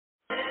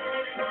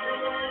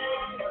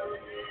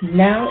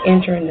Now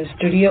entering the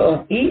studio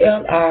of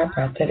ELR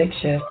Prophetic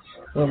Shift,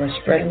 where we're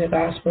spreading the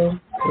gospel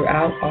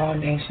throughout all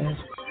nations.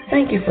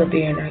 Thank you for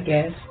being our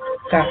guest.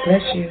 God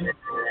bless you.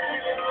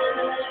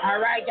 All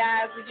right,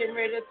 guys, we're getting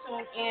ready to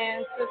tune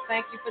in. So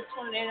thank you for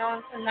tuning in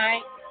on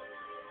tonight.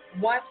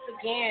 Once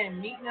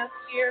again, meeting us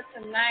here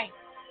tonight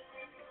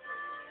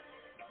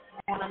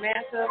on a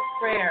mantle of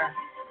prayer.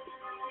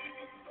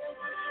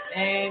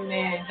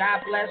 Amen.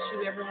 God bless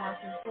you, everyone,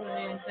 for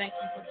tuning in. Thank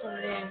you for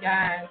tuning in,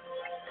 guys.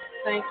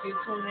 Thank you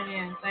for tuning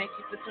in. Thank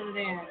you for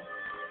tuning in.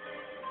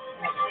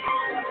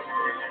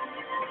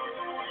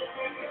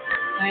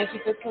 Thank you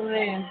for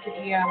tuning in to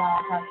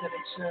ELR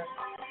Prophetic Shift.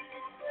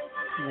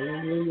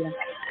 Hallelujah.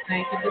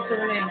 Thank you for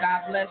tuning in.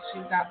 God bless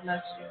you. God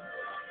bless you.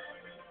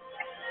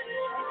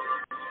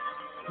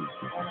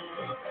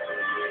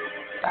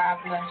 God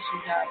bless you.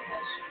 God bless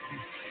you.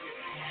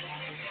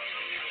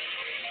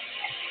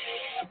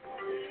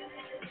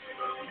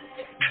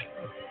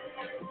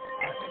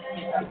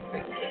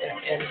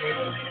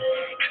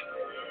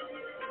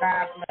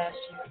 God bless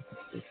you.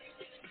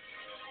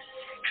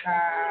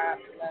 God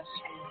bless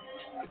you.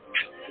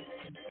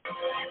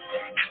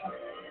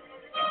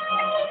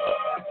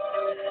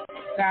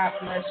 God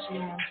bless you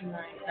on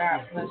tonight. God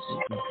bless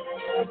you.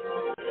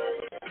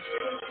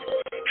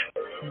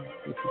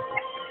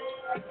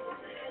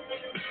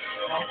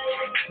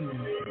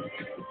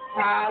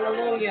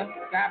 Hallelujah.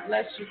 God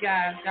bless you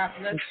guys. God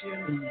bless you.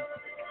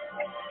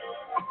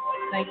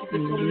 Thank you for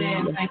tuning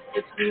in. Thank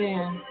you for tuning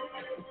in.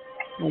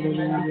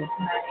 Hallelujah.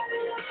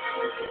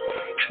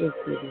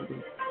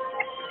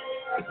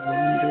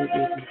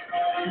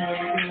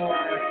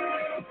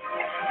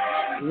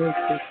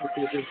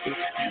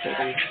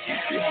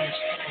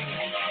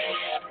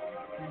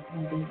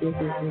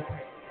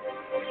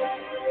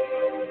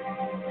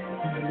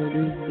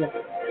 Hallelujah.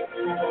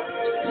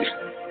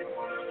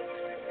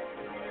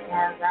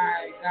 All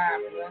right. God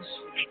bless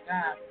you.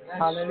 God bless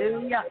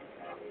Hallelujah. you.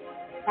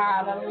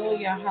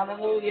 Hallelujah.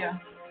 Hallelujah.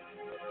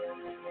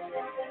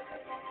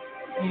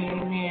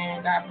 Amen.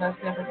 God bless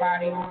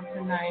everybody on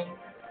tonight.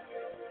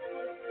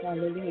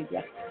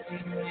 Hallelujah.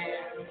 Amen.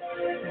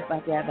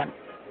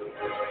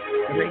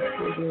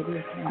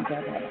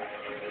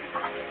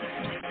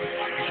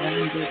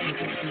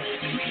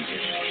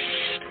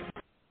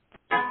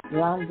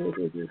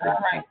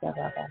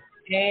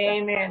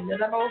 Amen.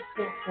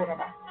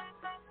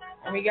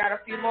 And we got a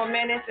few more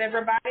minutes,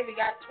 everybody. We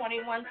got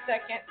 21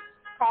 seconds.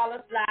 Call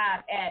us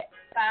live at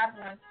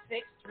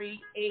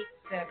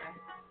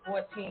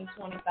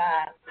 516-387-1425.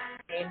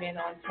 Amen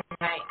on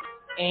tonight.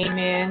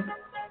 Amen.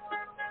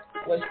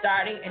 We're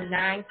starting in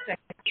 9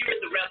 seconds. Here is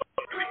the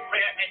revelatory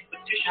prayer and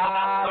petition.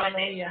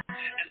 Hallelujah.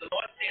 And the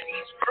Lord says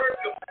He's heard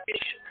your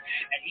petitions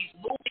and He's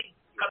moving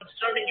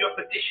concerning your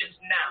petitions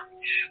now.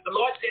 The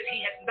Lord says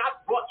He has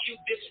not brought you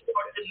this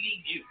far to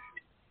leave you.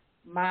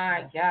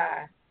 My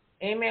God.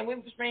 Amen. We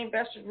bring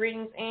best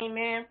greetings,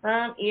 amen,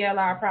 from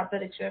ELR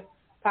Prophetic Shift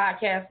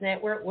Podcast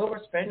Network, where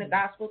we're spreading the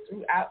gospel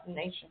throughout the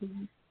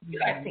nation. We'd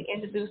like to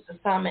introduce to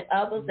some and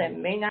others that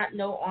may not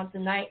know on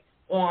tonight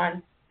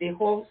on the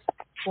host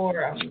for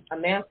a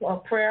mantle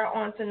of prayer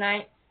on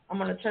tonight. I'm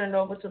going to turn it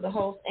over to the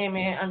host,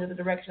 amen, under the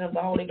direction of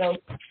the Holy Ghost,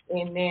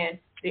 amen,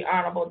 the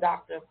Honorable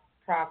Dr.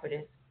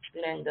 Prophetess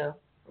Linda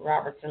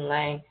Robertson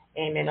Lang,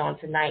 amen, on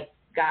tonight.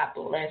 God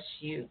bless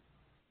you.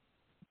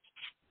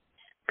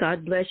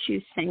 God bless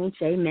you,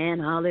 saints. Amen.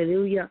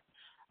 Hallelujah.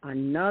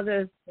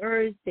 Another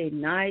Thursday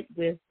night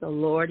with the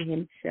Lord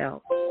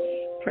Himself.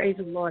 Praise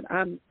the Lord.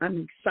 I'm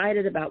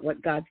excited about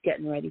what God's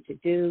getting ready to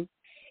do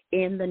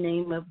in the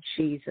name of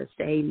Jesus.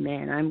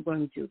 Amen. I'm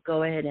going to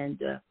go ahead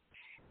and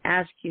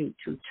ask you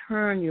to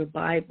turn your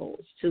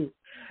Bibles to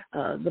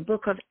the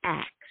book of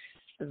Acts.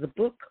 The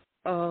book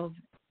of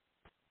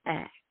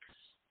Acts.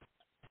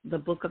 The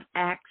book of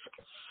Acts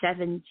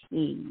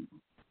 17.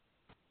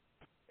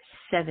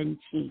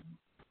 17.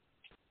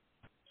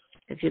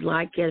 If you'd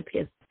like, get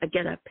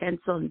a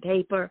pencil and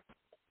paper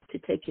to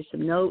take you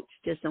some notes.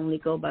 Just only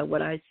go by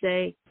what I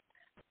say,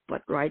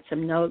 but write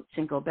some notes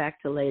and go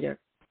back to later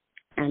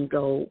and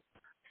go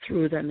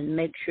through them and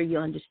make sure you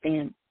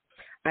understand.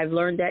 I've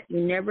learned that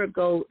you never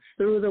go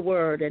through the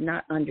Word and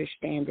not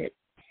understand it.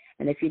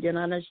 And if you don't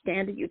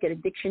understand it, you get a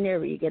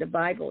dictionary, you get a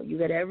Bible, you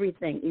get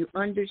everything. You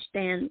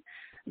understand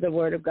the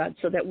Word of God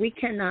so that we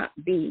cannot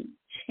be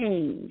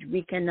changed.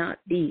 We cannot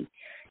be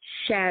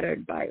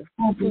shattered by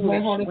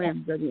foolish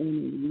whims of the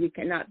enemy. We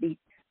cannot be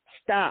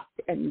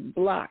stopped and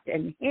blocked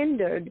and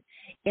hindered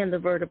in the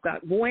Word of God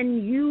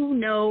when you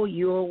know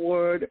your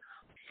Word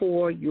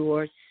for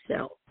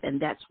yourself. And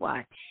that's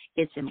why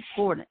it's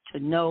important to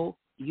know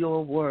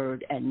your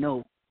Word and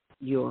know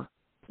your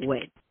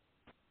way.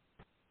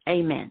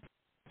 Amen.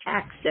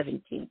 Acts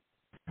 17.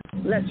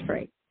 Let's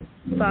pray.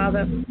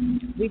 Father,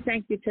 we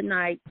thank you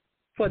tonight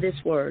for this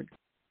word.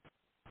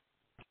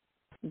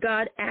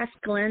 God, ask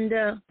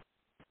Glenda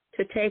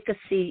to take a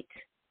seat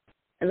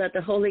and let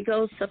the Holy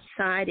Ghost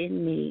subside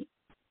in me.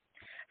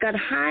 God,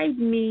 hide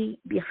me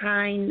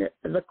behind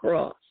the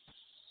cross.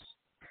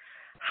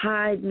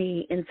 Hide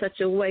me in such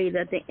a way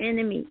that the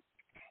enemy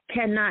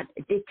cannot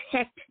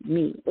detect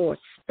me or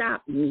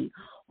stop me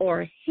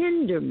or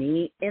hinder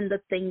me in the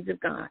things of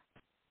God.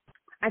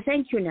 I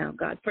thank you now,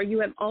 God, for you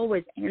have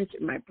always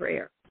answered my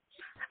prayer.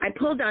 I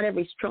pull down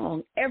every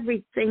strong,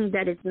 everything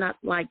that is not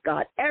like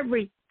God,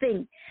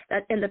 everything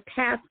that in the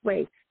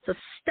pathway to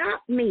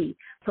stop me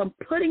from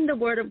putting the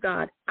word of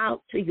God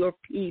out to your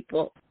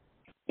people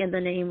in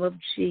the name of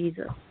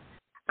Jesus.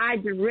 I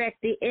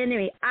direct the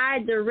enemy. I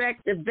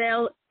direct the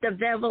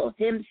devil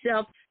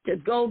himself to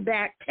go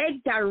back,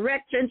 take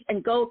directions,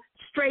 and go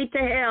straight to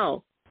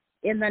hell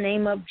in the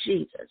name of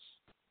Jesus.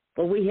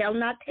 For we shall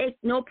not take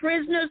no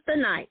prisoners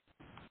tonight,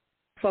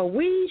 for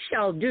we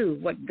shall do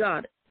what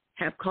God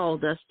have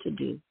called us to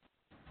do.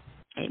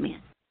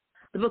 Amen.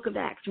 The book of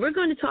Acts. We're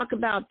going to talk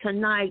about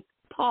tonight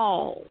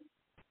Paul,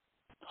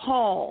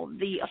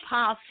 the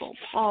apostle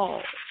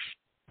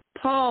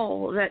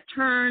Paul that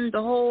turned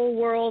the whole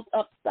world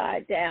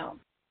upside down.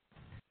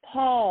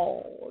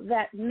 Paul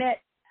that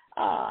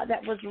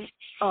was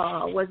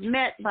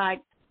met by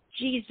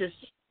Jesus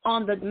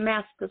on the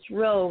Damascus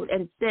Road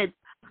and said,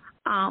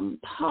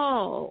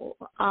 Paul,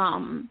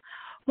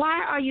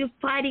 why are you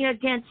fighting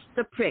against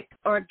the prick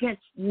or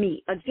against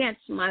me,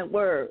 against my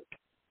word?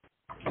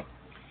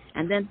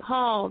 And then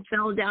Paul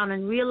fell down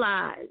and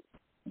realized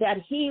that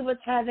he was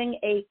having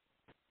a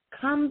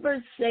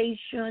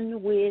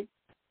conversation with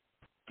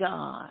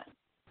God.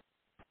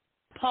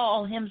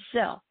 Paul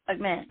himself,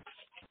 again,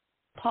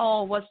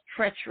 Paul was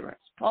treacherous.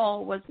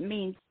 Paul was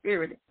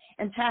mean-spirited.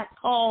 In fact,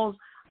 Paul's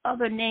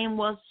other name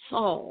was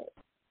Saul,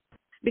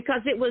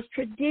 because it was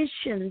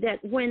tradition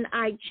that when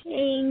I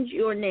change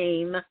your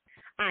name,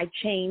 I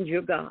change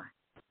your God.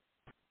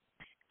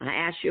 I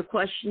ask you a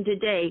question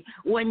today.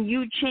 When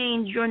you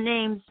change your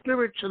name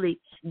spiritually,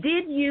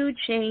 did you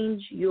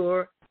change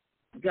your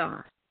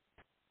God?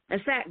 In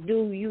fact,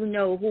 do you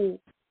know who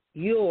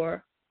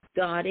your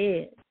God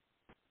is?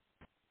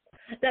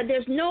 That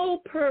there's no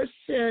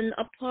person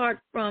apart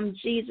from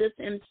Jesus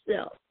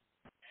himself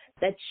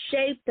that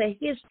shaped the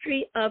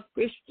history of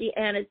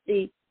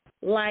Christianity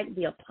like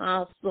the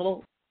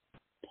Apostle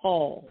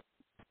Paul.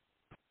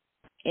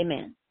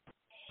 Amen.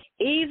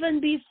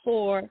 Even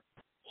before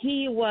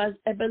he was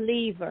a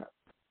believer,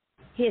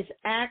 his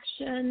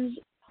actions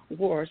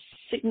were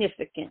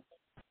significant.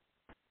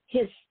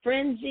 His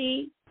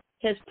frenzy,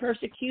 his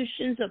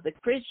persecutions of the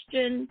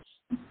Christians,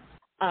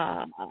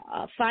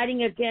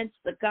 fighting against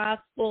the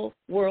gospel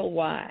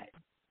worldwide.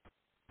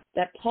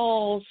 That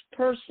Paul's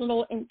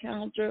personal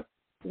encounter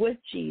with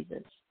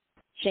Jesus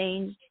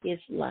changed his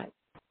life.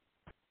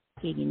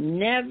 He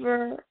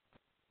never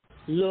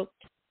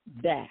looked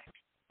back.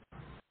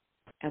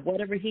 And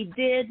whatever he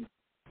did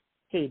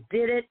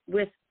it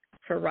with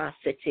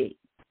ferocity.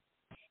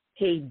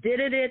 He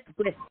did it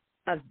with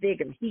a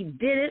vigor. He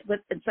did it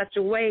in such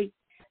a way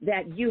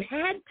that you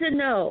had to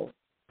know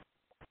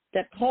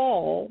that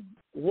Paul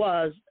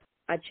was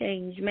a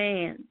changed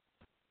man.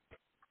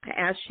 I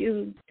ask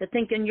you to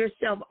think in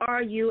yourself,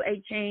 are you a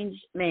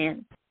changed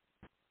man?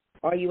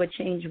 Are you a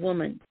changed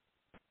woman?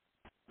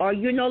 Are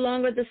you no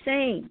longer the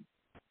same?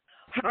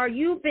 Are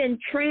you been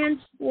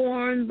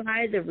transformed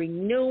by the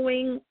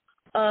renewing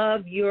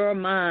of your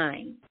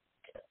mind?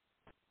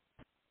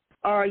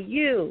 Are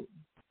you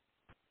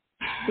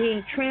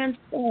being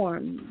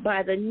transformed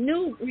by the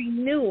new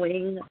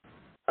renewing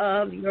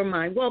of your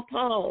mind? Well,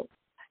 Paul,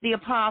 the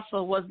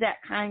apostle, was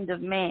that kind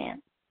of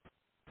man.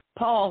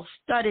 Paul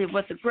studied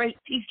with the great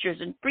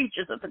teachers and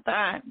preachers of the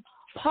time.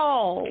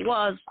 Paul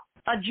was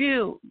a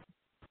Jew,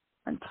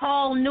 and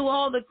Paul knew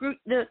all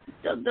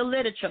the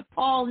literature.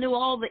 Paul knew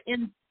all the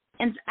ins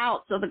and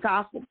outs of the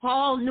gospel.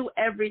 Paul knew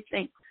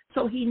everything.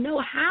 So he knew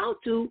how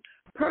to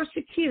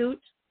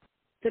persecute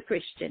the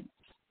Christians.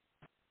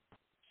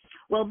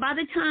 Well, by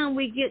the time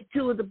we get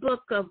to the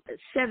book of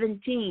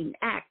 17,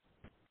 Acts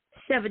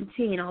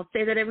 17, I'll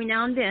say that every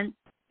now and then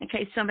in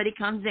case somebody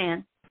comes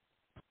in.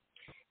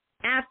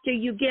 After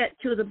you get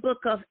to the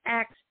book of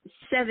Acts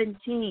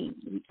 17,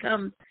 he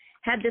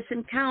had this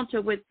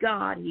encounter with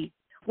God. He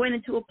went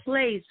into a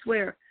place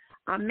where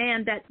a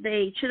man that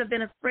they should have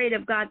been afraid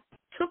of, God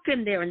took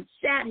him there and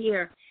sat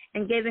here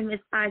and gave him his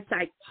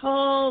eyesight.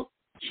 Paul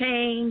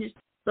changed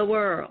the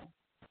world.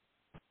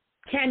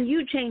 Can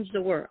you change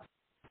the world?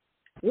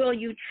 Will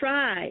you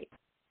try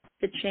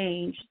to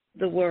change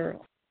the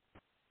world?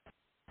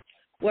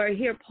 Where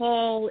here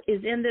Paul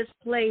is in this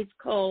place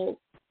called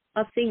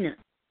Athena.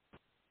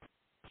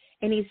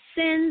 And he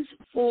sends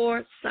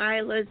for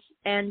Silas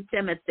and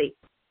Timothy,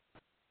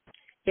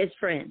 his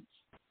friends.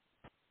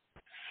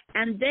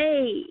 And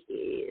they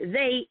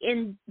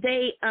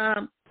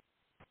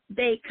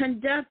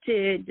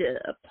conducted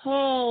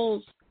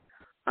Paul's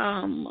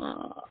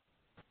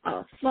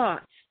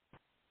thoughts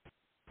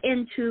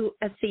into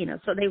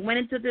Athena. So they went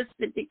into this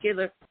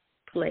particular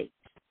place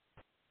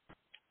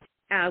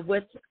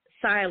with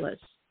Silas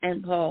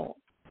and Paul.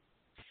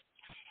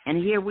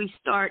 And here we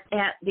start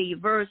at the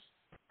verse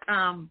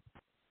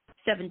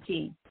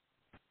 17.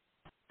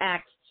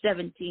 Acts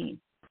 17,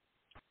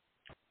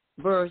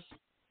 verse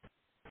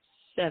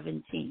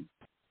 17.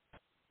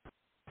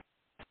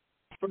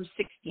 verse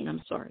 16,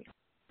 I'm sorry.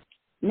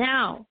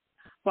 Now,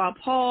 while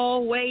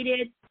Paul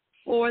waited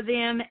for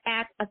them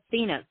at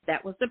Athens,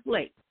 that was the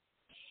place,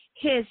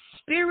 his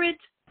spirit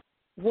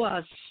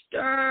was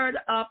stirred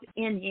up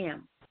in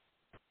him.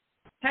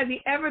 Have you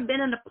ever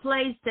been in a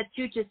place that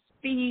you just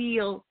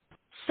feel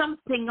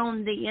something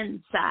on the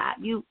inside?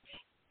 You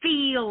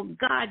feel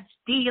God's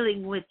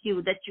dealing with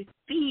you, that you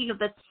feel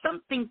that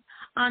something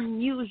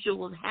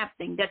unusual is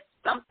happening, that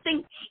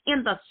something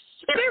in the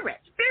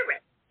spirit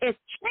is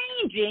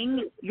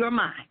changing your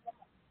mind,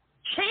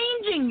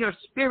 changing your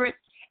spirit,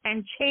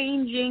 and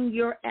changing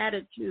your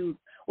attitude.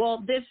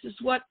 Well, this is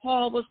what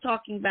Paul was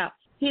talking about.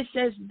 He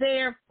says,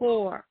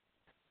 therefore,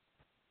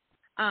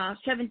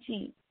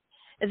 17,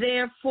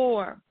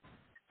 therefore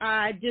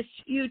I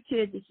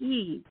disputed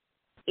he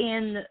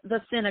in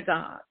the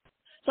synagogue.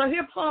 So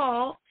here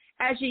Paul,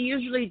 as he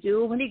usually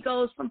do, when he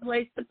goes from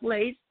place to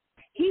place,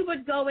 he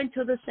would go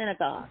into the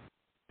synagogue.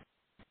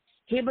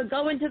 He would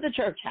go into the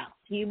church house.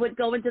 He would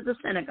go into the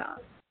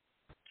synagogue.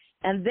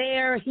 And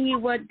there he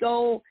would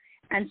go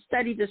and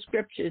study the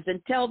scriptures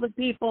and tell the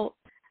people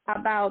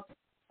about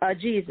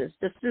Jesus,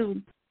 the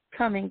soon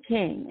coming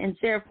king. And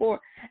therefore,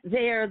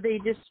 there they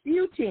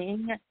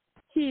disputing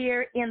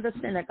here in the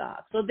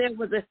synagogue. So there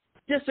was a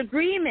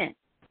disagreement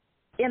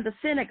in the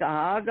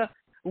synagogue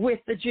with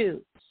the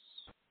Jews.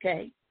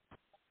 Okay.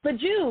 The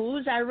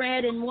Jews, I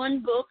read in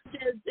one book,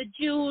 says the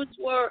Jews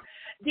were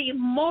the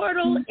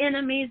mortal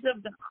enemies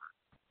of God.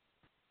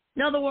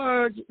 In other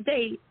words,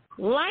 they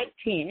liked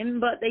him,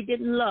 but they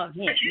didn't love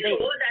him.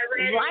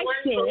 They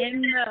liked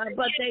him,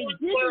 but they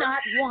did not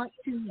want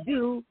to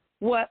do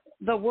what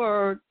the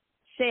word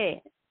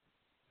said.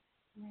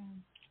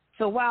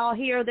 So while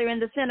here they're in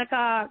the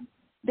synagogue,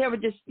 they were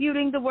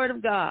disputing the word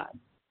of God.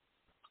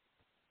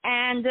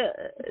 And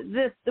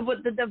the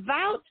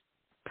devout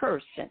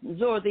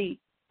persons, or the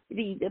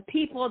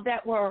people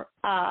that were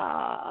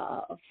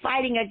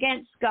fighting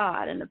against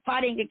God and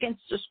fighting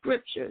against the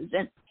scriptures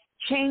and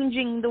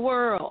changing the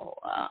world,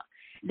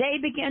 they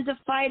began to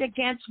fight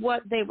against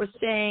what they were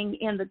saying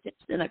in the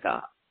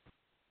synagogue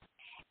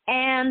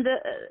and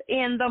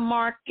in the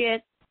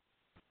market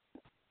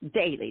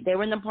daily. They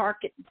were in the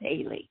market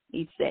daily,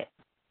 he said,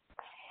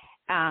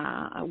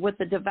 with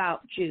the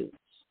devout Jews.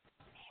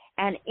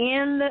 And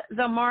in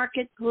the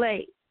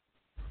marketplace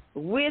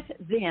with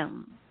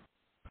them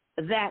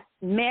that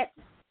met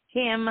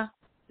him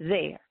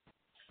there.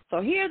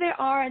 So here they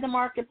are in the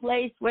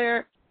marketplace,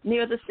 where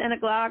near the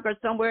synagogue or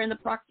somewhere in the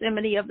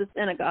proximity of the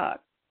synagogue.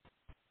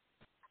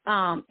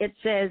 It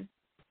says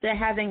they're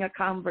having a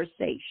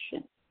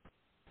conversation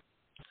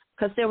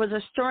because there was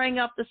a stirring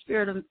up the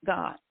Spirit of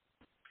God.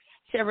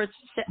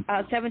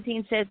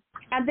 17 says,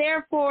 and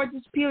therefore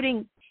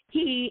disputing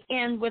he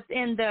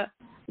within the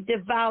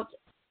devout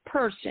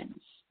persons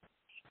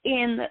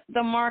in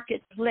the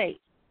marketplace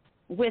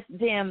with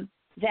them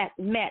that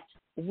met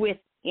with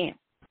him.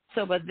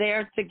 So we're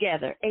there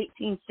together.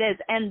 18 says,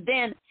 and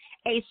then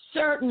a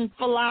certain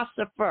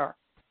philosopher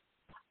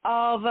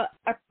of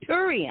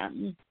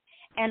Epicurean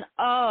and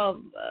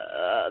of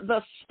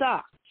the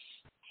stocks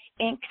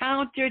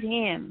encountered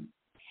him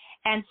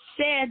and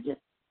said,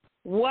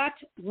 what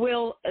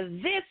will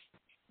this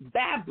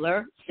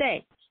babbler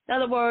say? In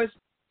other words,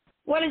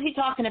 what is he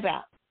talking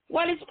about?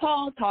 What is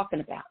Paul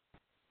talking about?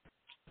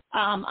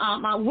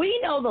 We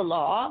know the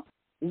law.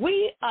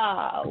 We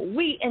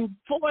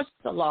enforce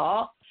the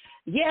law.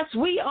 Yes,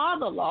 we are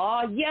the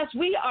law. Yes,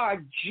 we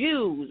are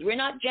Jews. We're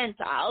not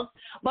Gentiles,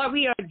 but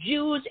we are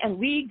Jews, and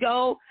we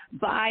go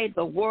by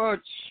the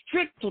word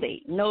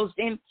strictly.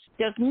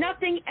 There's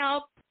nothing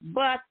else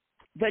but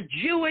the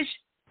Jewish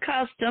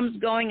customs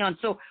going on.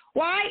 So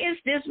why is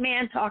this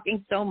man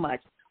talking so much?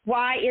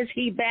 Why is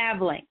he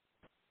babbling?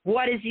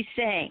 What is he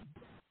saying?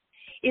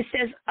 It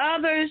says,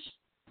 others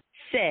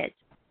said,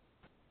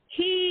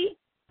 he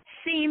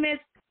seemeth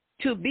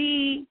to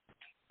be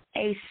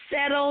a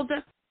settled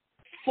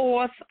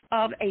forth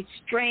of a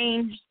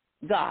strange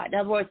God. In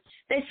other words,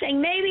 they're saying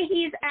maybe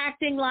he's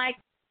acting like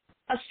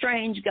a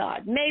strange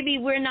God. Maybe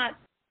we're not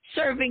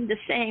serving the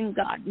same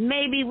God.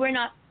 Maybe we're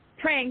not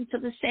praying to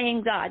the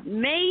same God.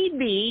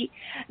 Maybe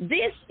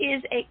this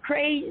is a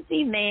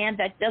crazy man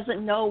that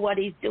doesn't know what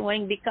he's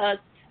doing, because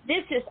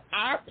this is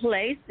our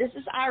place. This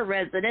is our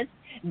residence.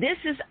 This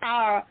is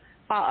our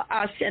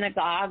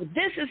synagogue.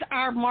 This is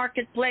our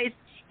marketplace.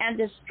 And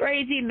this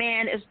crazy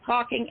man is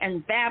talking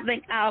and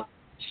babbling out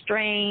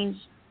strange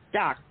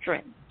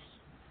doctrines.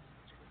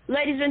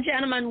 Ladies and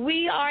gentlemen,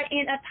 we are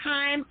in a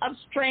time of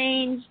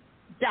strange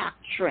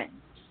doctrines.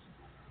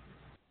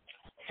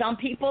 Some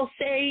people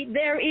say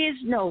there is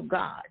no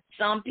God.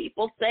 Some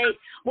people say,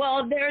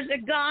 well, there's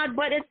a God,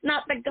 but it's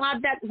not the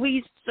God that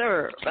we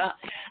serve.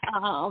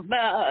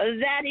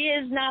 That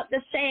is not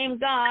the same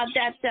God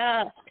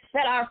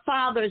that our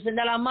fathers and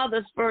that our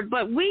mothers served.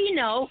 But we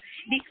know,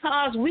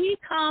 because we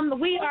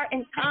are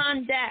in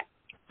contact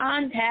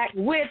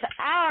with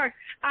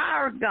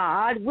our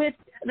God, with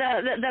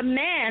the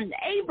man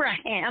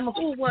Abraham,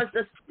 who was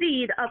the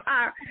seed of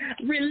our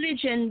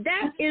religion.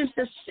 That is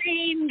the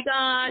same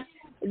God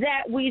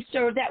that we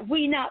serve, that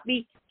we not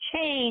be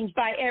changed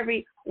by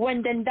every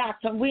wind and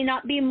doctrine. We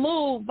not be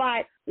moved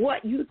by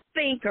what you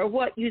think or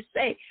what you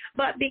say,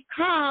 but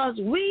because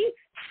we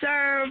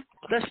serve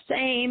the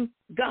same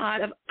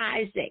God of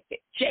Isaac,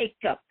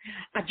 Jacob,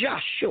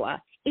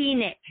 Joshua,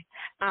 Enoch,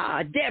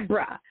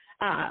 Deborah.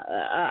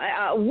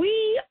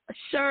 We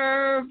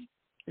serve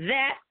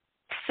that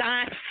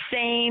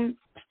same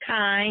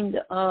kind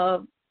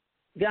of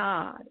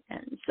God.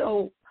 And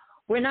so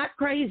we're not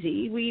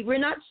crazy. We're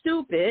not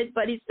stupid,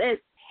 but he says,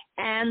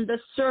 and the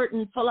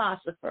certain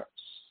philosophers.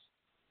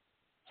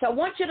 So I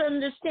want you to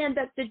understand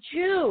that the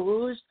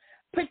Jews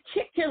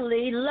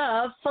particularly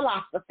love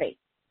philosophy.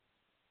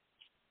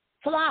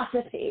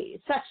 Philosophy,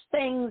 such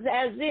things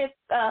as if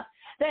that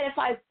if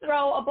I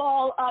throw a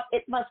ball up,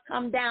 it must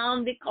come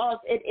down because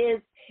it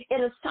is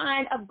a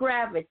sign of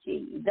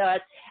gravity.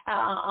 That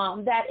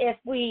if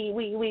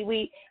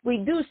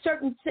we do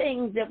certain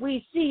things, that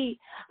we see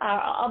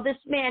of this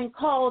man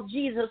called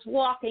Jesus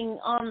walking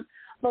on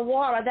the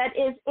water, that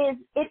it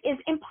is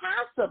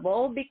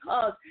impossible,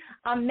 because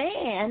a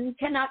man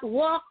cannot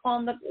walk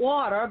on the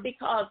water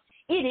because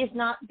it is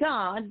not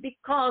God,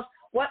 because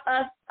what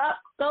up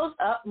goes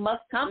up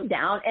must come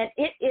down, and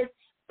it is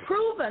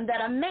proven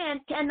that a man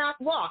cannot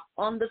walk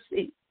on the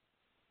sea.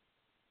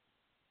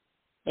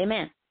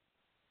 Amen.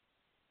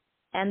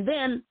 And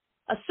then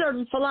a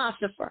certain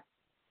philosopher.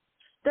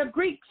 The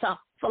Greeks are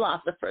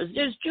philosophers.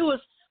 There's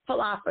Jewish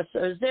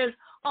philosophers. There's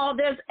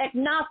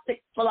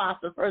agnostic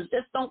philosophers.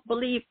 Just don't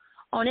believe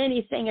on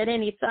anything at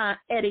any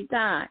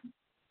time.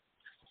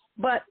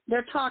 But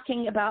they're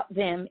talking about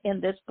them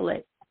in this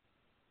place.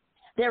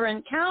 They're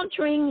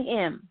encountering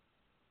him.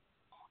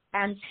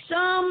 And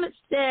some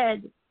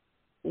said,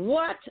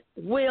 what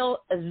will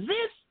this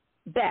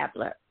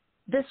babbler,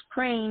 this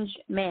strange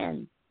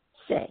man,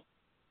 say?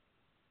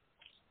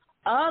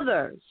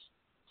 Others,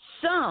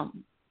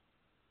 some,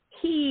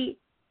 he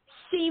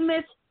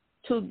seemeth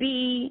to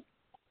be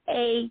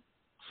a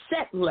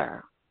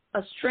settler,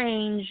 a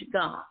strange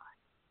God.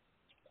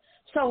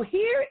 So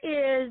here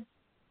is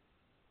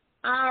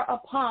our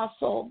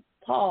apostle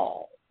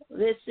Paul.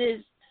 This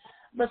is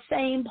the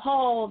same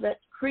Paul that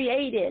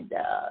created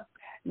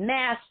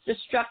mass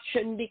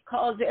destruction,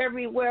 because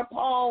everywhere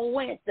Paul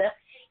went,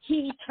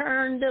 he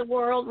turned the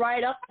world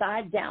right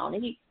upside down.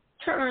 He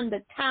turned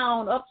the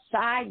town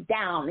upside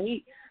down.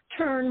 He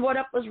turned what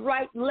up was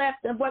right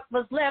left, and what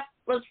was left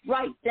was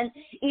right. And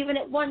even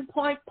at one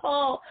point,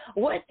 Paul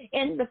went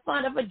in the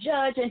front of a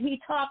judge, and he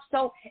talked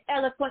so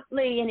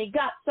eloquently, and he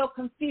got so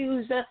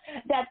confused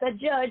that the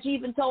judge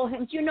even told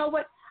him, you know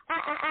what,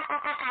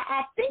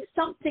 I think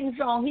something's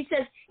wrong. He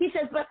says,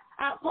 but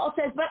Paul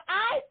says, but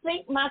I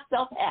think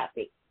myself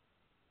happy.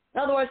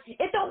 In other words,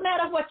 it don't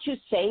matter what you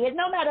say. It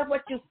no matter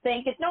what you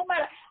think. It no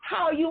matter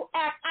how you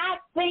act. I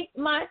think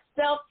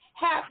myself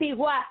happy.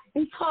 Why?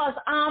 Because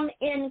I'm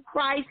in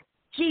Christ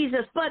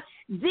Jesus. But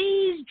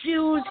these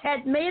Jews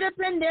had made up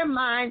in their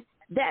mind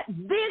that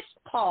this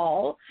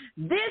Paul,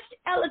 this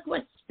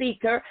eloquent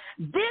speaker,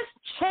 this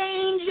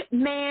changed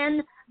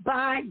man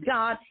by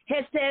God,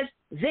 has said,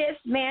 this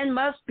man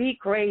must be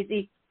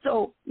crazy.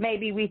 So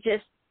maybe we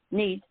just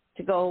need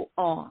to go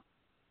on.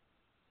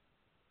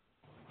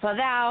 For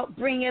thou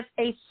bringest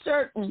a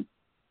certain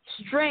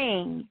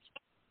strange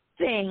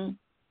thing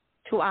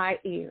to our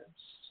ears.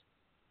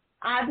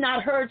 I've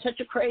not heard such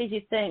a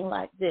crazy thing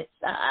like this.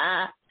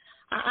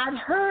 I've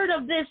heard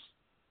of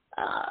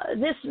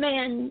this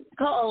man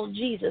called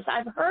Jesus.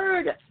 I've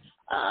heard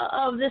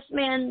of this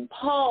man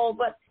Paul,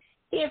 but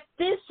if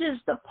this is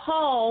the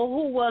Paul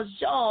who was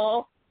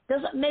Saul,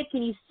 doesn't make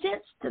any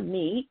sense to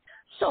me.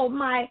 So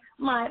my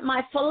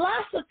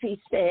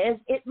philosophy says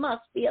it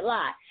must be a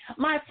lie.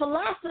 My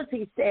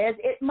philosophy says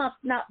it must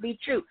not be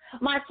true.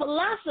 My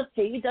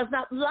philosophy does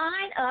not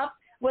line up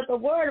with the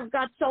Word of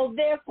God, so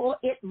therefore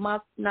it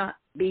must not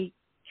be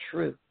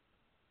true.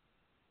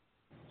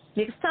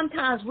 Because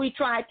sometimes we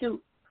try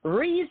to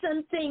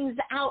reason things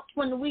out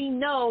when we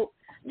know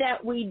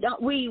that we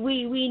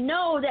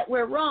know that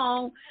we're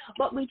wrong,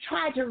 but we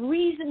try to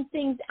reason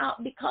things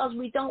out because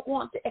we don't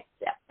want to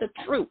accept the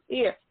truth.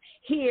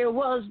 Here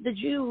was the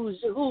Jews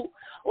who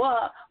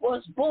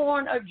was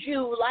born a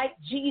Jew like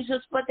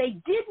Jesus, but they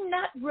did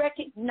not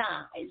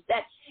recognize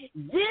that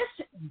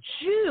this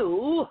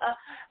Jew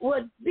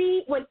would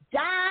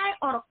die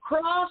on a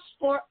cross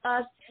for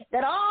us,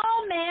 that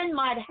all men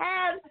might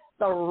have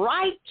the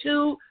right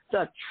to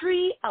the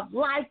tree of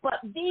life. But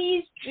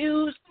these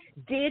Jews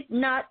did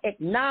not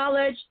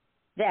acknowledge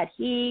that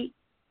he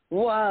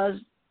was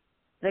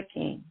the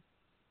king.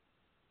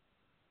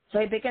 So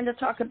he began to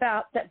talk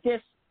about that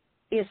this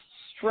is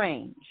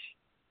strange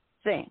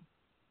thing.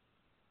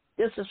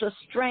 This is a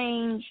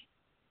strange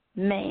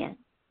man,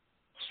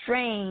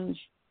 strange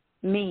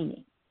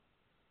meaning.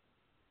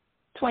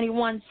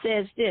 21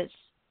 says this,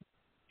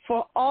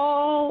 for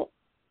all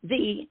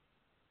the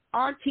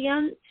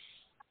Artians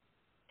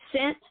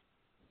sent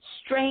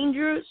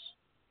strangers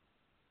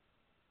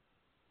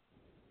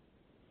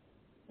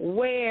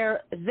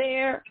where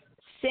their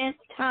sent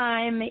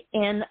time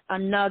in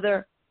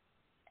another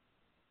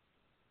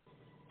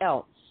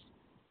else.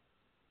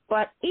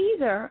 but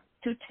either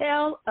to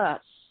tell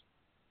us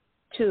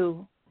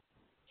to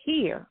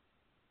hear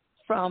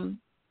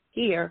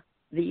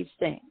these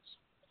things.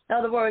 In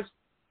other words,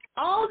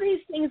 all these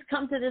things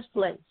come to this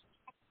place.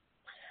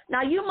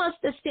 Now, you must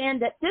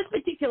understand that this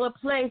particular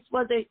place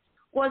was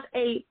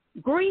a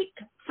Greek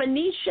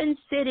Phoenician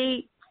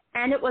city,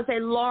 and it was a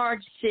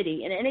large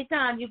city. And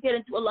anytime you get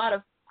into a lot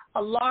of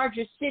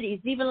larger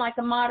cities, even like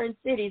the modern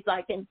cities,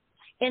 like in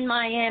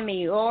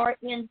Miami or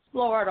in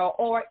Florida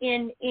or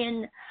in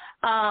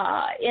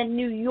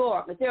New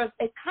York, there's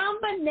a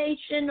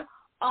combination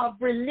of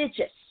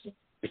religious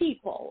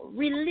people,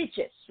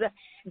 religious.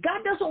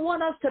 God doesn't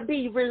want us to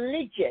be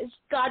religious.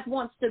 God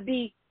wants to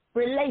be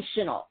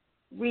relational.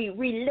 We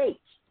relate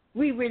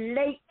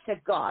to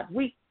God.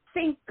 We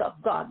think of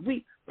God.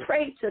 We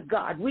pray to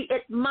God. We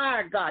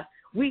admire God.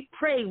 We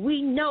pray.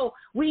 We know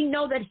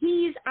that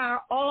He's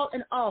our all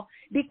in all,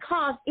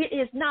 because it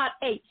is not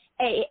a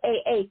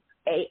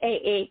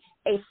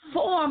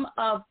form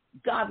of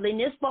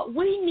godliness, but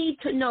we need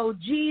to know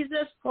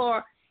Jesus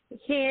for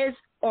His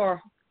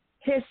or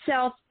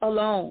Himself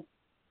alone.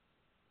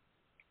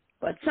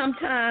 But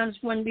sometimes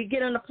when we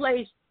get in a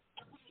place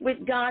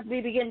with God,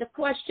 we begin to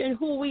question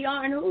who we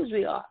are and whose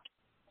we are.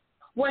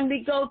 When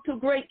we go through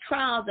great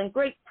trials and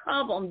great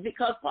problems,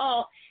 because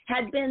Paul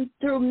had been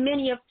through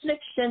many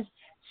afflictions,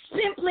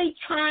 simply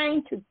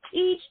trying to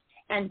teach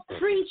and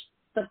preach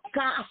the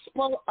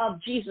gospel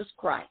of Jesus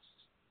Christ.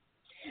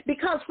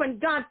 Because when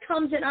God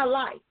comes in our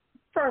life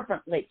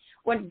fervently,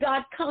 when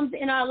God comes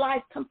in our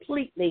life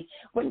completely,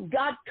 when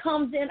God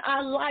comes in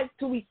our life,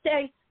 we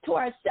say to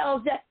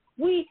ourselves that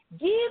we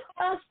give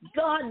us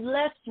God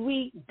lest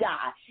we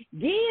die.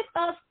 Give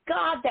us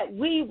God that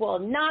we will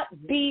not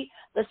be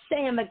the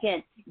same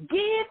again.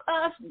 Give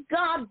us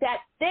God that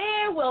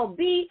there will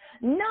be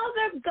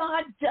another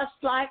God just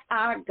like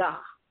our God.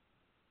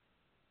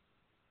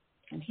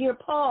 And here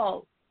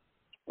Paul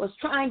was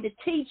trying to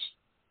teach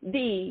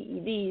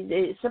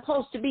the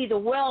supposed to be the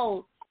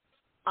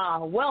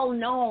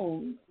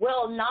well-known,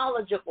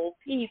 well-knowledgeable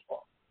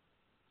people.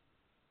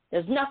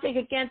 There's nothing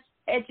against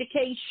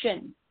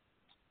education,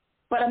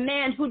 but a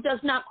man who does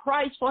not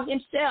Christ for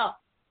himself.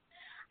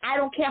 I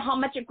don't care how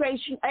much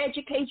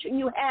education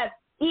you have,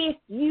 if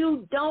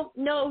you don't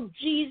know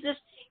Jesus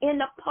in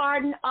the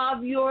pardon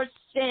of your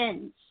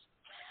sins.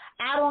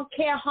 I don't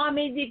care how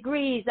many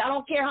degrees. I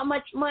don't care how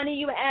much money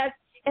you have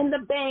in the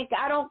bank.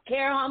 I don't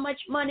care how much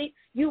money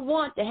you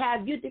want to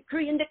have. You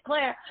decree and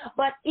declare.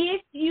 But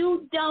if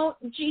you don't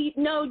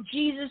know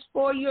Jesus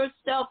for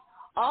yourself,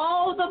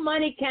 all the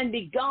money can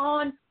be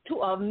gone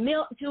to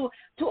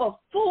a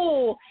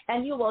fool,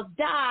 and you will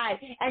die,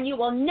 and you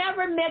will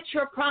never meet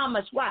your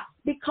promise. Why?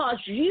 Because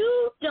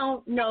you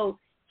don't know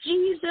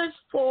Jesus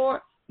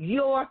for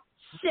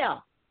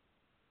yourself.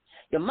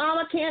 Your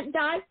mama can't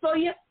die for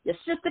you. Your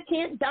sister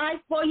can't die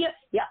for you.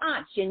 Your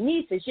aunts, your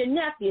nieces, your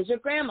nephews, your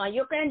grandma,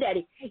 your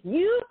granddaddy.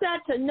 You've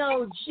got to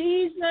know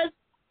Jesus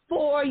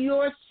for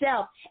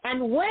yourself.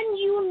 And when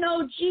you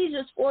know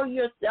Jesus for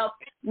yourself,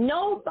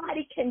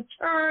 nobody can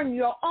turn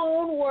your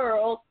own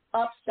world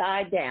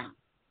upside down.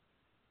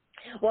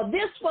 Well,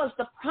 this was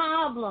the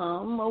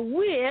problem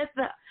with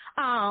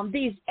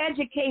these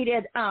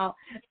educated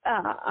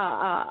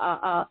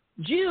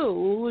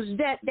Jews,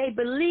 that they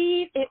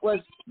believe it was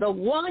the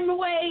one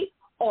way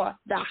or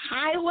the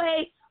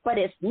highway, but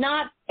it's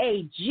not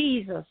a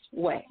Jesus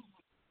way.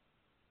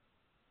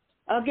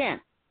 Again,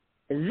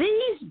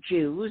 these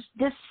Jews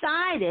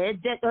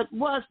decided that it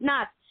was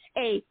not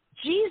a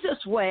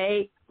Jesus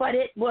way, but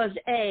it was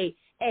a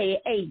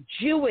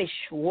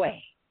Jewish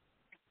way.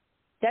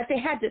 That they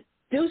had to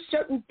do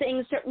certain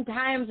things certain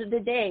times of the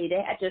day.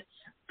 They had to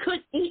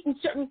eat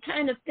certain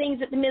kind of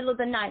things at the middle of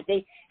the night.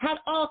 They had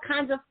all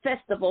kinds of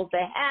festivals.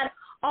 They had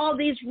all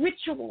these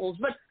rituals,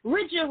 but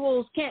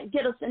rituals can't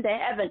get us into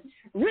heaven.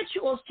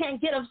 Rituals can't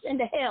get us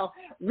into hell.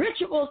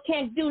 Rituals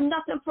can't do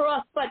nothing for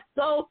us but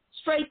go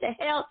straight to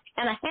hell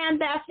and a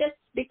handbasket,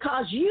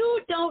 because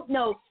you don't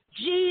know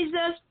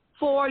Jesus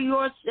for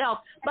yourself.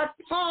 But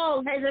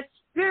Paul has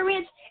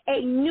experienced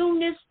a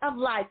newness of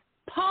life.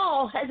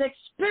 Paul has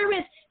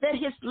experienced that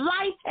his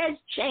life has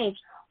changed.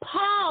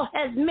 Paul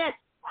has met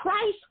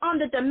Christ on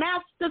the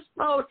Damascus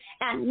Road,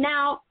 and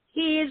now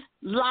his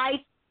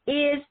life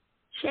is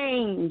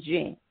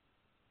changing.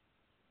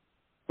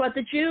 But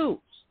the Jews,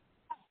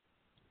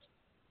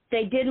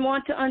 they didn't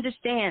want to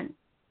understand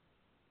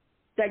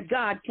that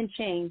God can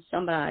change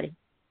somebody.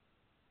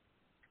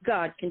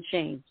 God can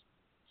change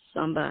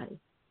somebody.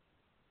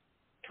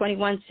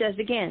 21 says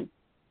again,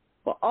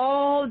 for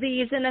all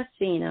these in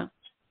Athena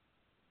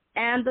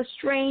and the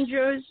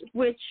strangers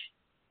which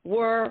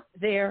were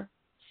there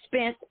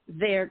spent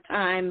their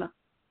time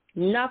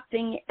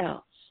nothing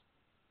else,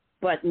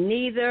 but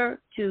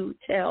neither to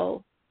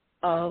tell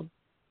of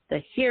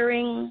the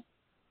hearing,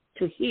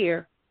 to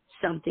hear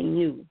something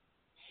new.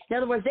 In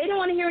other words, they don't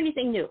want to hear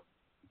anything new.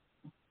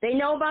 They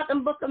know about the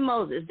book of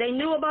Moses. They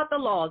knew about the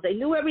laws. They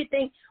knew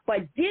everything,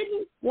 but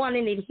didn't want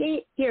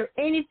to hear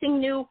anything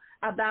new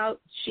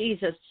about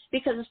Jesus.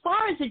 Because as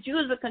far as the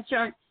Jews were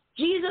concerned,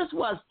 Jesus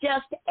was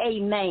just a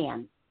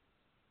man.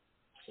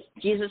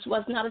 Jesus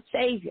was not a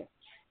savior.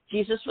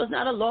 Jesus was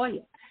not a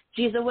lawyer.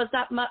 Jesus was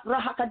not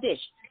Rahakadish.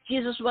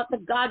 Jesus was the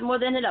God more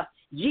than enough.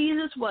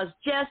 Jesus was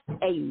just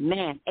a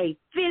man, a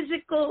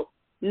physical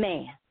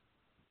man.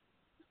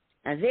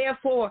 And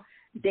therefore,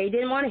 they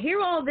didn't want to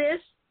hear all this.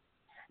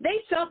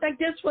 They felt like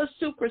this was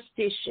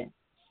superstition.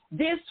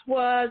 This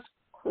was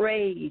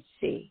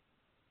crazy.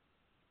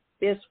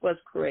 This was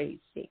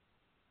crazy.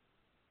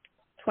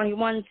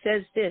 21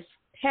 says this,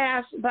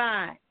 pass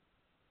by.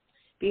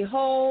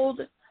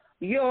 Behold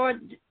your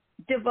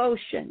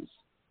devotions.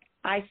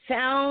 I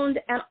found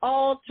an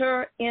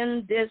altar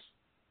in this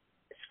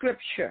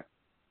scripture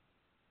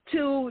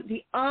to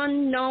the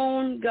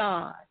unknown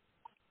God,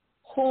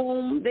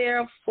 whom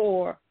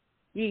therefore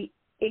ye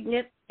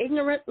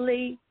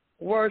ignorantly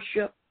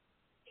worship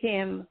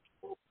him,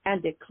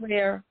 and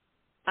declare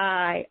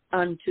I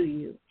unto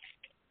you.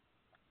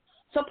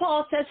 So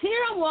Paul says,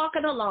 here I'm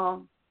walking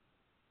along.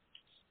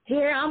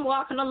 Here I'm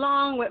walking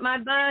along with my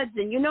buds,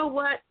 and you know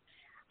what?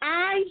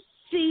 I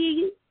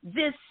see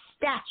this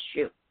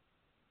statue.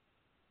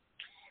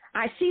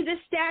 I see this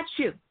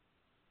statue.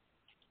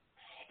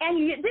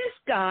 And this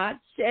God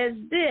says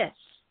this.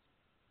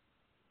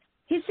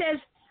 He says,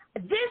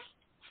 this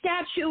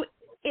statue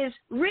is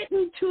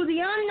written to the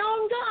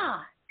unknown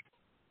God,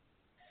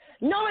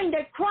 knowing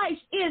that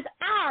Christ is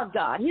our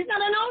God. He's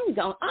not an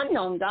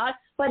unknown God,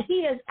 but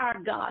he is our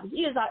God.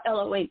 He is our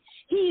Elohim.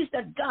 He's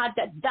the God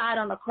that died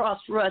on the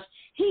cross for us.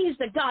 He's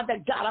the God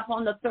that got up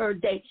on the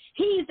third day.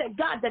 He's the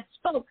God that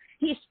spoke.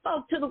 He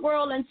spoke to the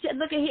world and said,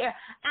 look at here,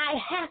 I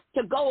have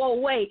to go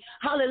away.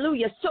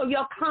 Hallelujah. So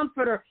your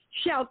comforter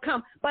shall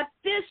come. But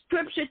this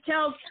scripture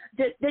tells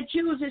the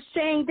Jews is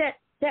saying that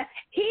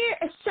here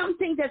is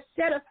something that's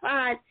set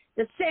aside,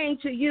 that's saying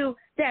to you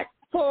that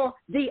for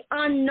the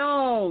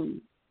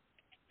unknown,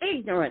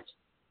 ignorant,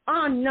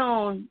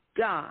 unknown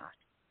God,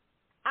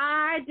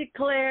 I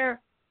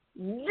declare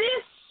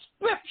this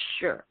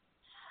scripture.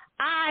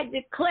 I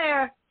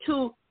declare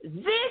to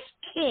this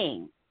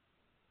king.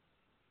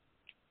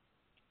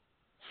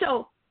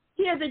 So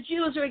here the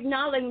Jews are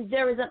acknowledging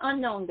there is an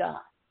unknown God,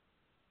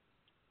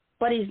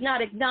 but he's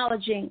not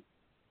acknowledging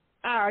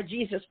our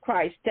Jesus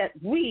Christ that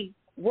we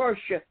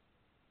worship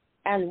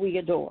and we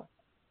adore.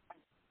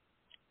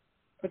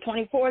 For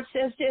 24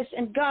 says this,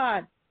 and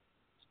God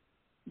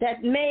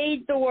that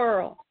made the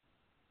world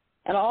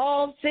and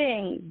all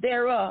things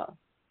thereof,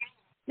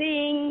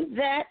 seeing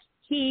that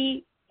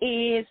he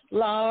is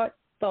Lord,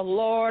 the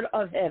Lord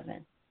of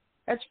heaven.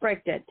 Let's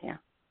break that down.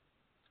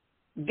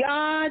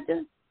 God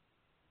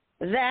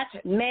that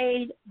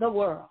made the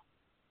world.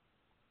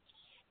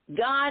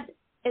 God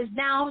is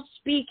now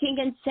speaking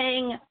and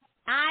saying,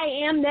 I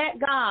am that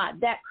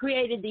God that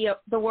created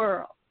the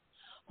world.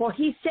 For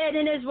he said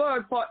in his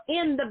word, for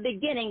in the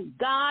beginning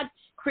God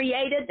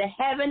created the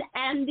heaven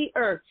and the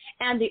earth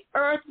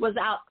was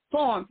without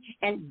form.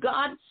 And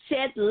God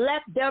said,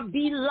 let there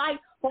be light,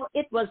 for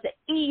it was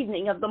the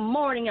evening of the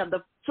morning of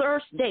the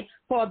first day.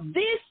 For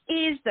this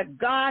is the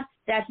God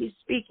that he's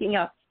speaking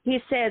of. He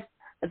says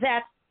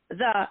that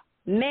the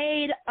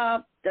made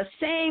of the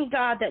same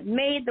God that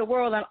made the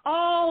world and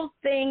all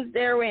things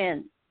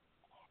therein,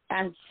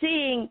 and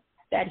seeing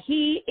that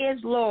he is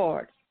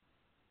Lord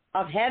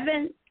of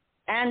heaven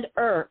and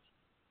earth,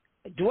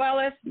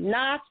 dwelleth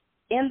not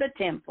in the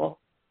temple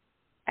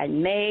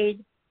and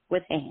made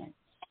with hands.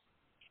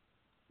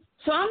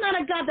 So I'm not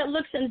a God that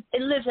looks and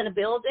lives in a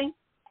building.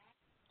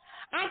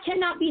 I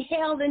cannot be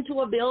held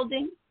into a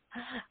building.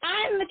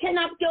 I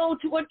cannot go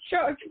to a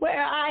church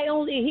where I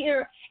only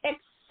hear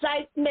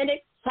excitement,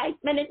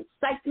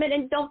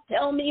 and don't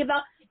tell me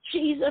about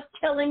Jesus,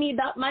 telling me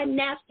about my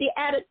nasty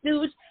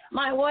attitudes,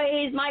 my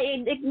ways, my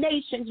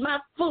indignations, my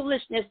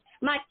foolishness.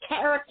 My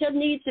character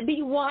needs to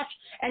be washed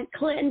and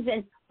cleansed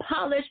and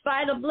polished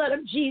by the blood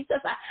of Jesus.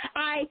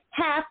 I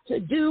have to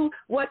do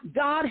what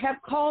God has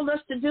called us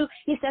to do.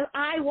 He said,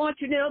 I want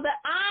you to know that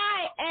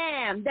I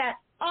am that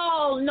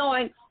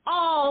all-knowing,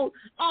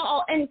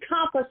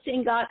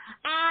 all-encompassing God.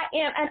 I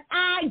am, and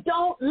I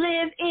don't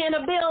live in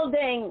a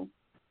building.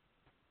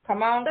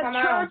 Come on. The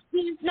church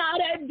is not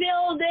a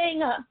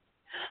building.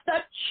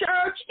 The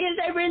church is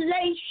a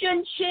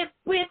relationship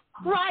with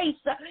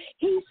Christ.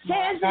 He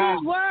says in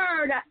his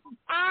word,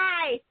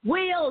 I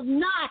will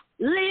not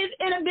live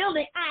in a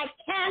building. I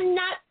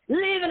cannot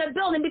live in a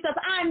building because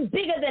I'm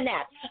bigger than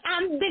that.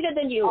 I'm bigger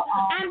than you.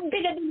 I'm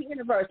bigger than the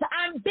universe.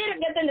 I'm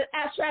bigger than the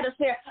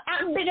stratosphere.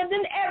 I'm bigger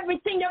than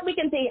everything that we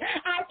can see.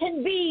 I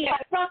can be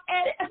from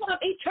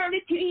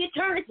eternity to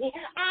eternity.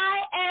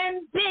 I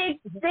am big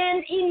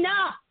than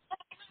enough.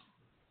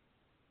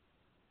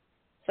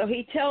 So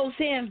he tells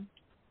him,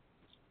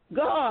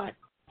 God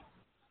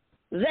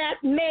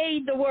that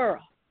made the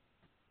world.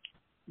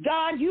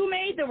 God, you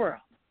made the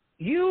world.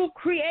 You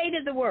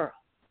created the world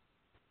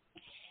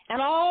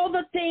and all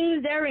the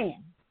things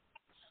therein.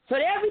 So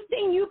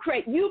everything you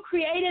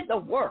created the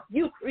work.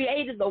 You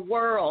created the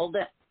world.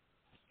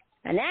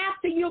 And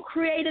after you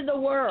created the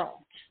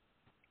world,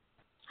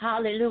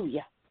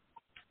 hallelujah,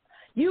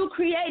 you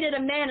created a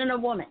man and a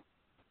woman.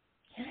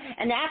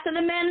 And after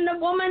the man and the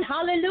woman,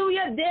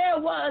 hallelujah, there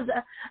was,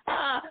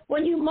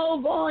 when you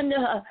move on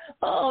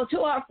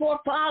to our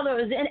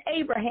forefathers in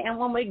Abraham,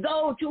 when we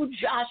go to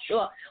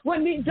Joshua,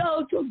 when we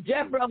go to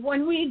Deborah,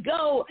 when we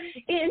go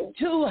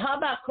into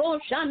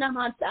Habakkuk,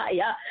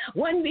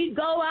 when we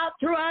go out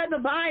throughout the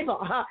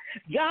Bible,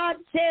 God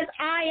says,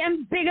 I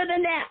am bigger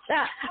than that.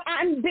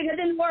 I'm bigger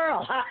than the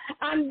world.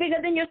 I'm bigger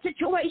than your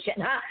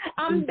situation.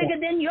 I'm bigger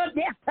than your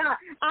death.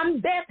 I'm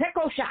bigger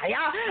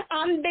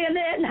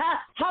than,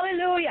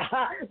 hallelujah.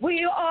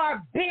 We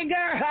are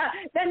bigger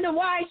than the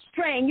Y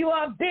strain. You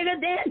are bigger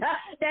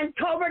than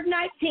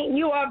COVID-19.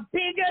 You are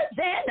bigger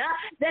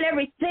than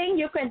everything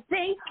you can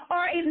think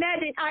or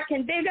imagine. I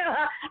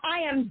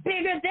am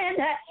bigger than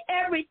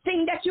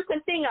everything that you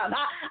can think of.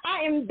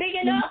 I am big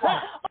enough,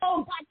 God,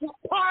 to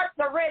part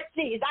the Red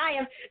Seas. I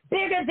am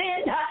bigger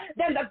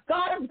than the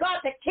God of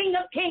God, the King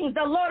of Kings,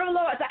 the Lord of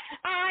Lords.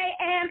 I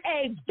am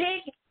a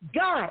big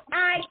God.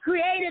 I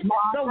created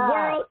the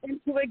world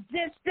into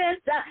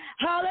existence.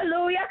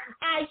 Hallelujah.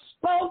 I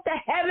spoke the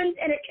heavens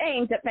and it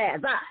came to pass.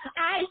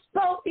 I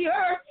spoke the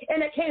earth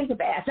and it came to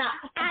pass.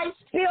 I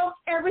built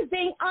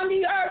everything on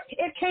the earth.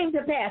 It came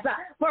to pass.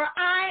 For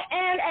I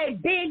am a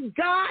big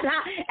God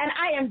and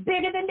I am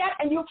bigger than that.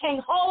 And you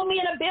can't hold me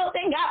in a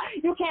building.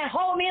 You can't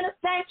hold me in a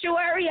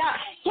sanctuary.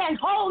 Can't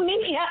hold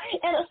me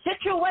in a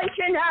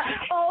situation,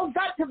 oh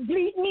God, to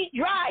bleed me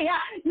dry.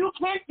 You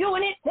can't do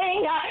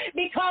anything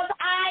because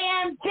I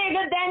am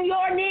bigger than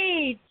your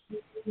needs.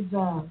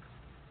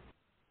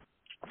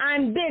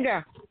 I'm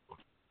bigger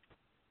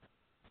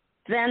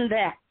than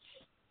that.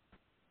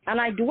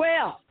 And I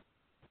dwell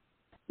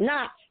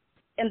not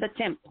in the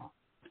temple.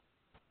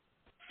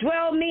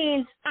 Dwell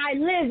means I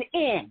live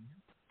in.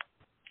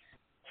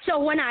 So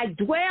when I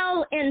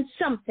dwell in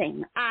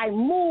something, I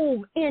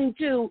move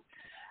into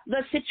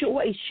the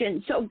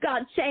situation. So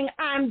God's saying,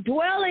 I'm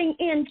dwelling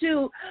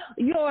into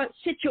your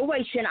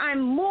situation.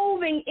 I'm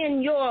moving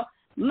in your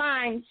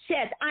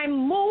mindset. I'm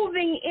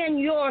moving in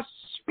your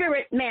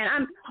spirit, man.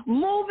 I'm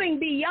moving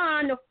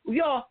beyond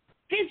your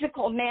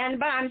physical man,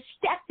 but I'm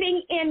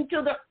stepping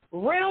into the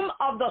realm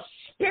of the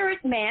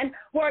spirit man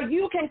where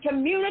you can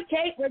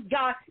communicate with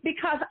God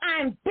because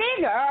I'm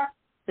bigger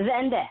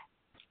than that.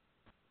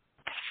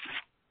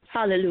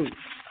 Hallelujah.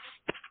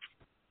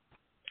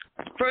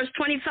 Verse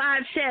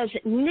 25 says,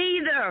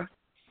 neither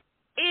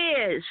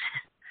is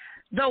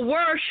the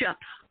worship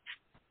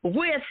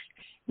with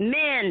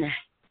men's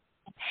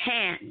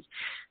hands.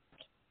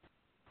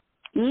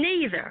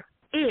 Neither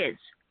is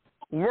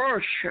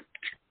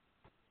worshipped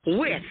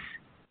with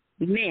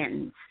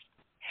men's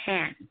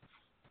hands.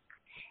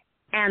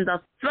 And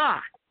the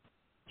thought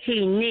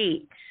he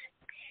needs,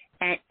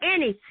 and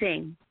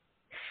anything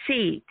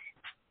seed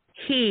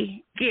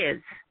he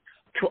gives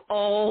to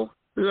all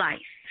life,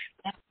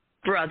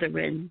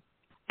 brethren,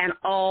 and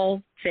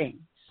all things.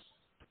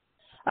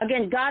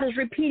 Again, God is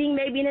repeating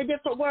maybe in a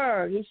different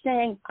word. He's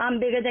saying, I'm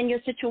bigger than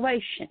your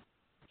situation.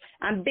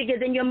 I'm bigger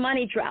than your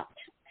money drought.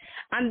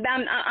 I'm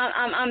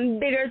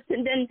bigger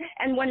than,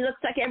 and when it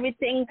looks like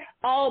everything,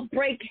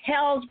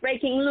 hell's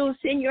breaking loose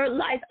in your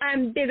life,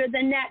 I'm bigger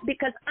than that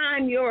because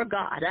I'm your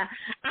God.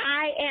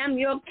 I am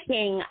your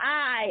King.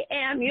 I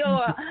am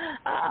your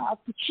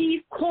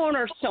chief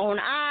cornerstone.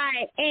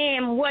 I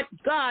am what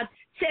God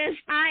says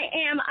I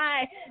am.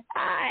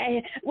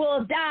 I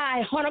will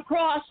die on a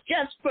cross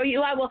just for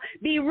you. I will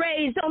be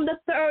raised on the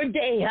third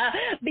day.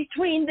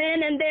 Between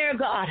then and there,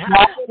 God,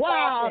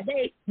 while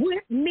they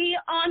whipped me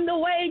on the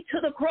way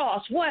to the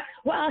cross, while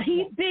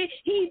they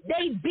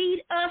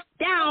beat us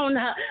down,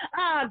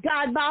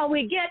 God, while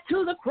we get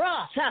to the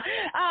cross,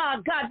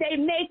 God, they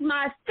make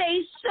my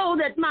face so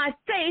that my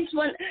face,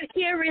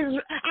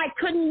 I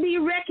couldn't be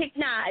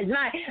recognized.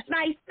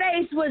 My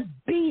face was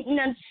beaten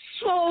and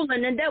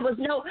swollen, and there was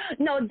no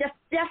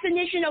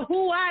definition of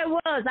who I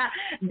was.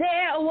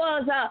 There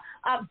was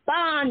a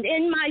bond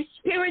in my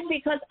spirit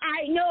because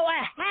I know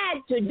I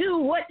had to do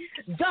what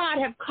God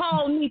had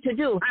called me to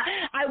do.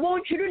 I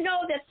want you to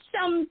know that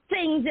some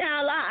things in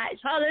our lives,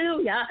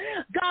 hallelujah,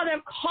 God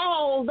has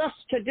called us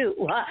to do.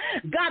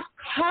 God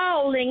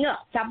calling us,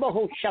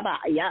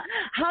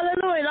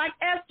 hallelujah, like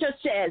Esther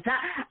says,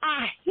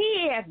 I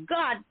hear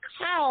God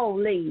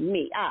calling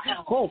me.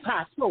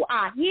 So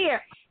I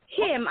hear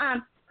him.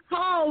 I'm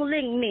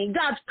calling me.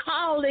 God's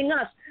calling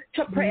us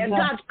to prayer.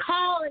 God's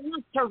calling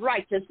us to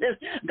righteousness.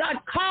 God's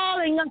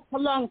calling us to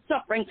long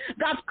suffering.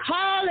 God's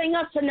calling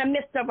us in the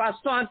midst of our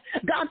storms.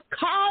 God's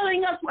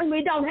calling us when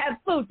we don't have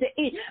food to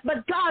eat.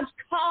 But God's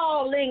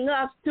calling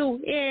us to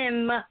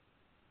him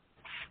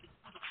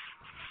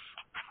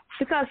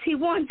because he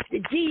wants to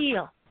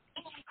deal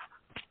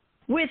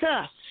with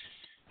us.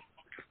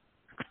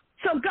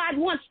 So God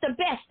wants the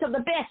best of the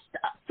best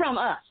from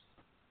us.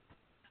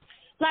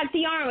 Like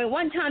the army.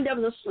 One time there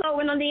was a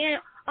slogan on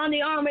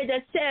the army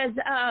that says,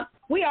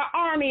 we are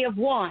army of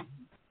one.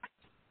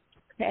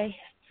 Okay?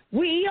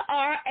 We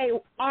are an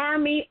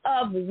army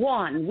of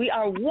one. We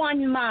are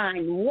one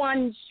mind,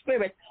 one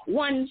spirit,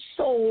 one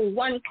soul,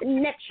 one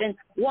connection,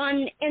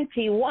 one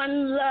entity,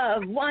 one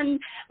love, one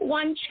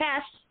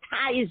chastisement.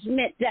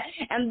 chastisement.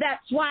 And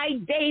that's why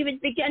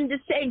David began to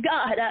say,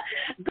 God,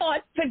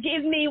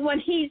 forgive me when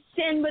he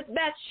sinned with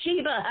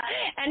Bathsheba.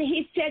 And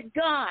he said,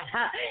 God,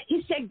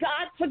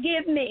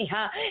 forgive me.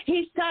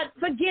 He said,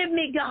 forgive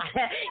me, God.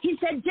 He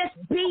said, just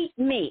beat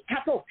me.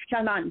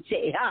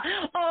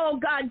 Oh,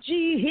 God,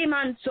 he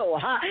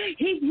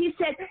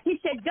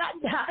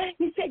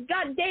said,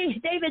 God,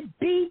 David,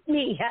 beat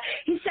me.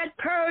 He said,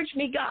 purge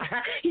me, God.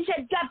 He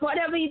said, God,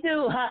 whatever you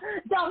do,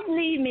 don't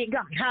leave me,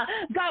 God.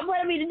 God,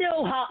 whatever you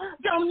do,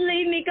 don't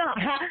leave me, God.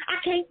 I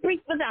can't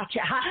breathe without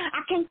you.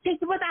 I can't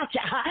think without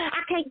you.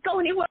 I can't go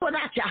anywhere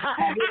without you.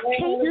 I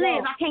can't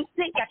live. I can't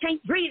think. I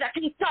can't breathe. I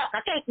can't talk.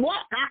 I can't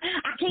walk.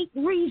 I can't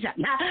reason.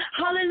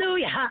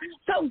 Hallelujah.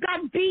 So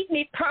God, beat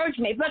me, purge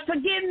me, but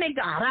forgive me,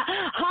 God.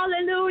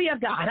 Hallelujah,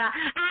 God.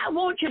 I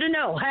want you to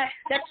know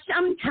that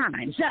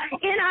sometimes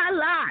in our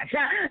lives,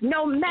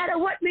 no matter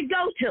what we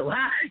go to,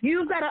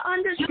 you've got to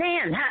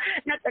understand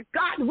that the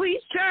God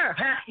we serve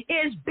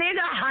is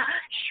bigger,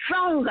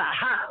 stronger,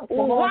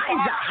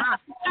 wiser,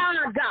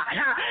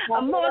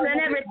 God, more than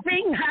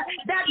everything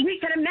that we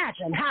can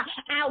imagine.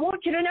 I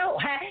want you to know,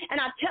 and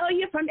I tell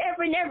you from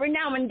every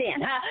now and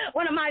then,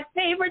 one of my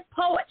favorite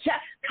poets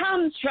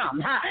comes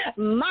from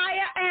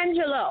Maya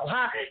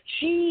Angelou.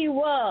 She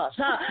was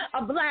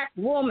a black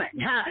woman.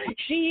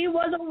 She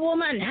was a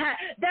woman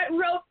that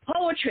wrote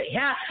poetry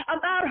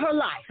about her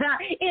life.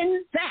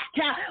 In fact,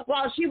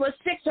 while she was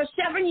 6 or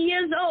 7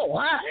 years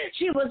old,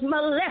 she was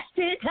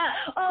molested,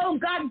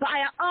 God, by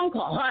an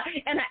uncle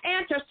and an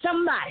aunt or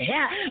somebody.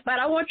 But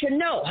I want you to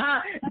know,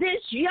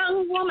 this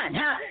young woman,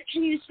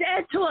 she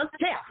said to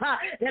herself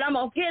that I'm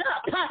going to get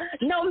up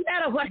no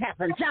matter what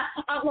happens.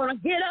 I'm going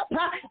to get up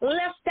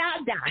lest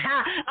I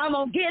die. I'm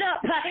going to get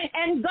up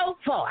and go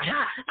for it.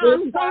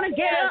 I'm going to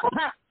get up.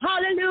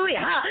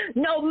 Hallelujah.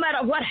 No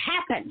matter what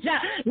happens,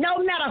 no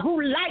matter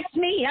who likes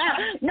me,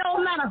 no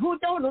matter who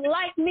don't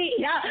like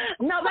me,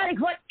 nobody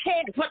what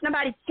cares what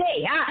nobody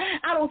say.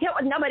 I don't care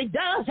what nobody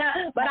does,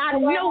 but I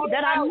know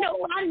that I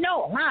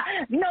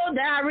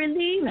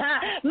relieve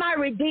my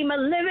Redeemer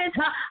liveth.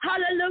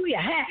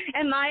 Hallelujah.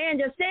 And my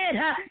angel said,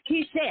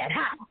 he said,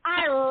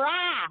 I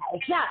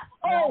rise.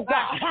 Oh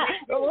God,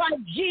 like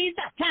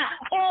Jesus.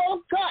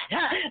 Oh God,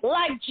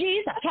 like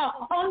Jesus.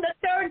 On the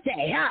third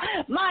day,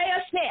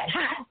 Maya said,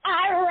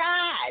 I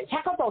rise.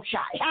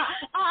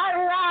 I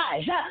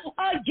rise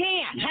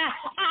again.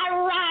 I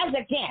rise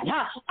again.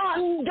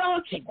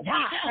 Undaunted,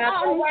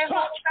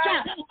 untouched,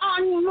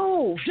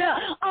 unmoved,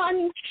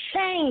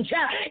 unchanged,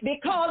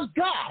 because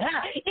God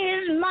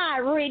is my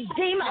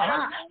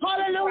Redeemer.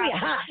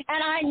 Hallelujah.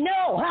 And I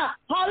know,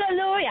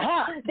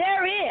 hallelujah,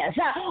 there is,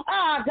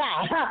 God,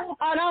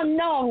 an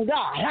unknown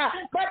God,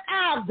 but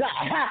our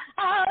God,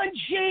 our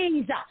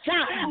Jesus,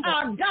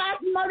 our God,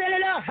 mother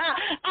love,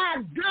 our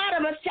God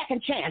of a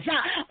second chance,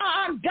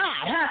 our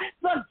God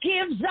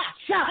forgives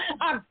us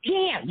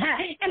again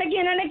and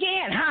again and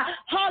again.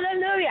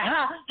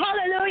 Hallelujah.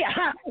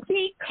 Hallelujah.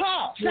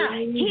 Because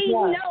he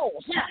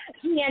knows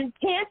the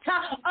intent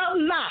of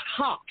my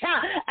heart.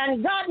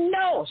 And God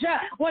knows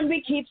when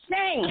we keep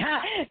saying,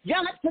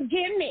 God,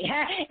 forgive me,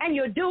 and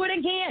you do it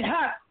again,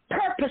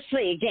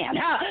 purposely again.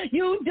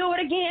 You do it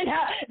again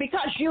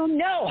because you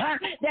know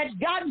that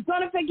God's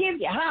going to forgive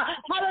you.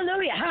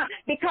 Hallelujah.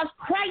 Because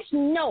Christ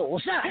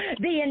knows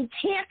the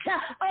intent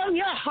of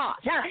your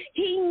heart.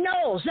 He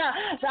knows the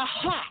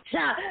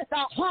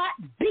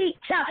heartbeat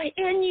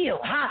in you.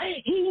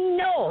 He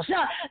knows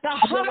the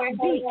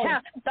heartbeat,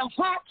 the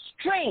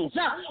heartstrings,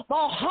 the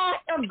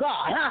heart of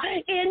God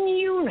in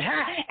you.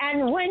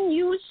 And when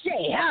you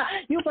say,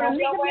 you can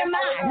make up your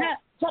mind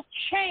to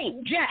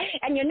change.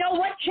 And you know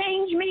what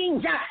change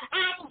means?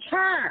 I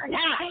turn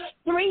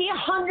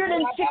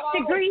 306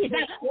 degrees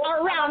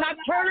around. I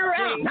turn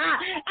around.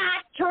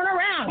 I turn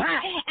around.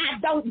 I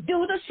don't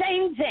do the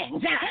same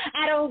things.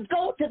 I don't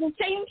go to the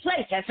same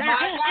places.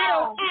 I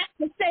don't act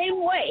the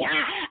same way.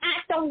 I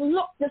don't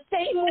look the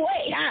same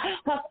way.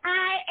 Because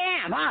I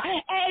am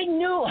a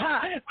new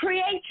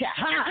creature,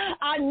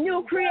 a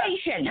new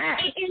creation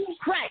in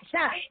Christ.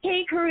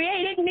 He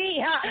created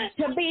me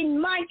to be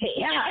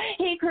mighty.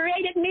 He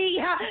created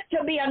me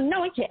to be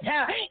anointed.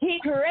 He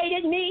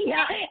created me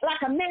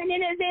like a man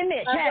in his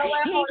image.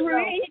 He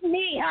created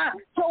me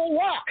to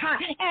walk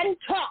and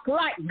talk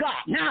like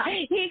God.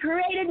 He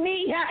created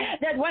me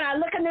that when I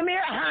look in the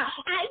mirror,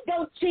 I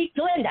don't see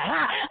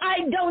Glenda.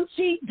 I don't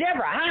see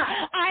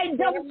Deborah. I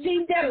don't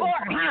see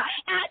Deborah.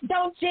 I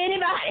don't see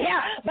anybody,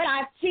 but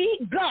I see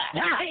God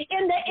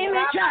in the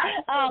image,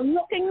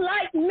 looking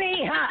like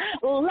me,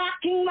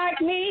 looking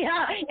like me,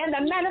 in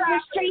the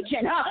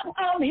manifestation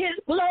of his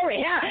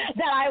glory.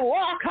 That I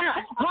walk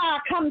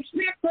come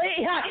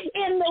strictly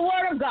in the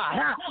Word of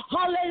God.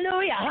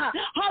 Hallelujah.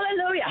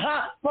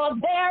 Hallelujah. For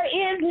there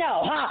is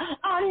no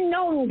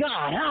unknown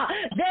God.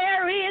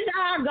 There is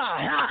our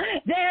God.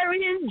 There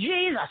is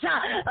Jesus,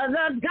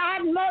 the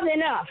God more than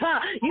enough.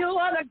 You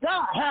are the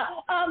God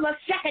of a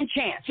second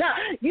chance.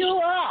 You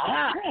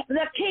are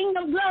the King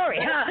of glory.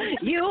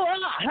 You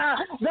are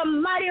the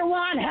mighty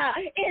one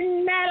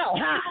in battle.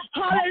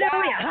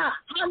 Hallelujah.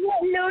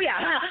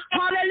 Hallelujah.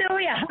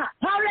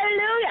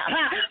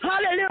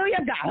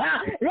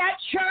 that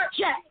church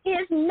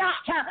is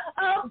not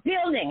a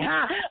building.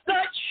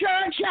 The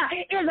church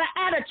is an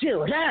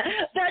attitude.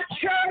 The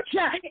church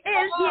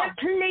is the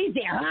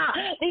ecclesia,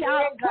 the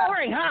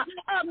outpouring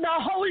of the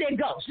Holy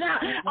Ghost.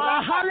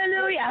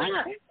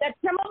 Hallelujah. That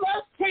some of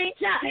us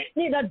saints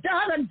need a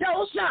double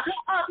dose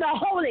of the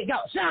Holy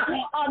Ghost,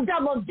 a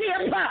double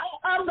dip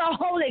of the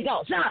Holy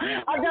Ghost,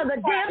 another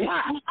dip,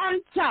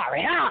 I'm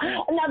sorry,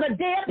 another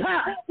dip,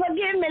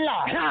 forgive me,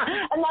 Lord,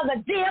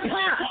 another dip,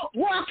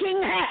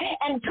 walking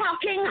and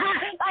talking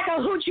like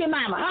a hoochie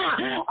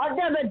mama,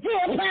 another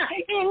dip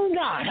in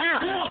God.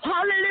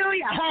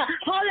 Hallelujah.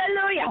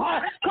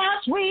 Hallelujah.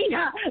 Because we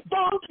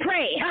don't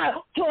pray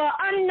to an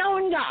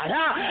unknown God.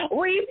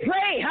 We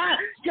pray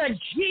to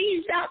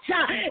Jesus,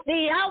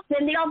 the Alpha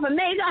and the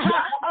Omega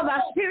of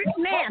our spirit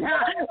man.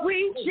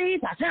 We,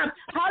 Jesus.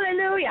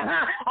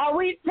 Hallelujah.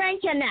 We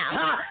thank you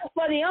now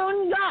for the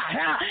own God.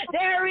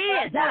 There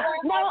is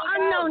no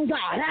unknown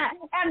God.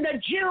 And the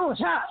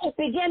Jews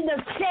begin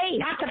to say,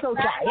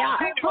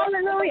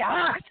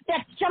 hallelujah,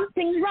 that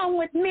something's wrong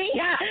with me,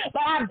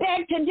 but I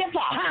beg to differ.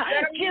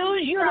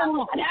 Jews, you're the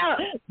one.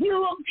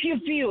 You were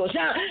confused.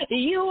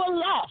 You were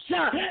lost.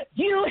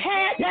 You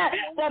had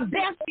the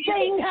best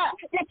thing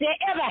that you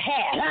ever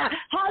had.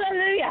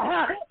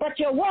 Hallelujah. But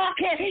you walk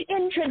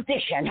in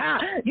tradition.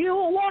 You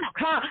walk,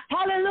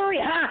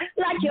 hallelujah,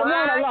 like you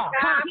want to walk.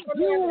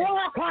 You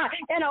walk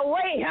in a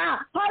way,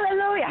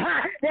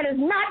 hallelujah, that is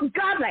not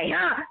godly.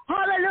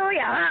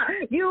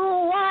 Hallelujah. You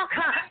walk,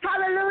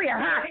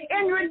 hallelujah,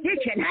 in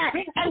tradition.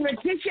 And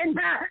tradition,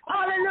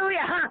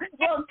 hallelujah,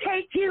 will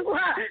take you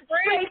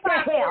straight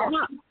to hell.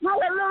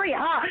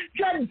 Hallelujah.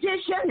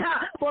 Tradition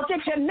will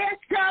get you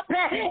messed up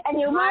and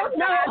you won't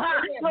know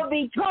will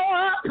be tore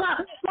up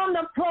from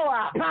the floor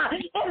up.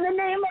 In the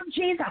name of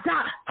Jesus.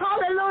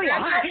 Hallelujah.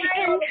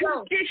 In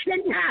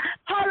tradition.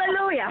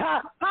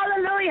 Hallelujah.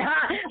 Hallelujah.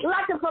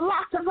 Like the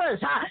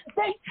philosophers,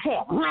 they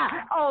said,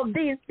 oh,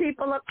 these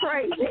people are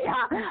crazy.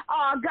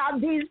 Oh,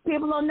 God, these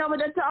people don't know what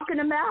they're talking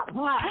about.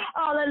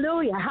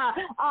 Hallelujah.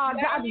 Oh,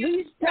 God,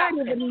 we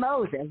studied with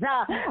Moses.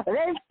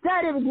 They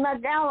studied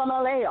with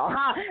Gamaliel.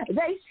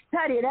 They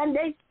studied and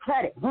they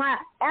studied.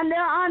 And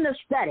they're on the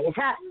studies.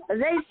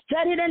 They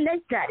studied and they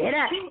studied.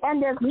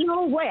 And there's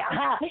nowhere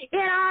in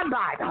our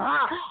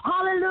Bible,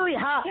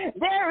 hallelujah,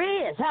 there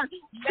is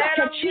such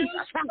a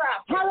Jesus.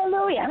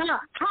 Hallelujah.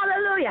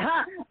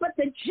 Hallelujah. But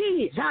the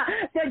Jews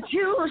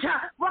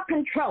were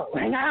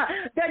controlling.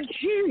 The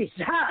Jews,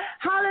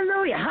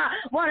 hallelujah,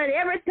 wanted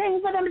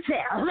everything for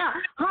themselves.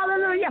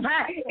 Hallelujah.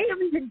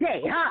 Even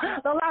today,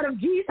 a lot of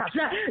Jews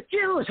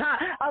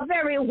are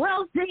very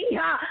wealthy.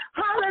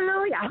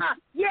 Hallelujah.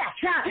 Yes,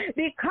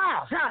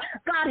 because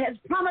God has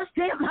promised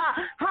them.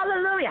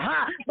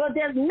 Hallelujah. But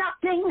there's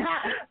nothing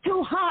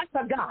too hard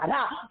for God.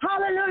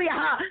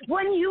 Hallelujah.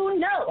 When you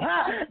know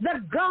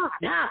the God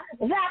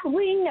that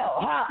we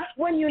know,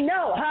 when you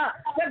know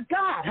the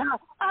God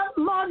of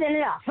more than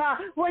enough,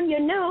 when you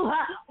knew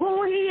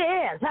who He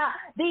is,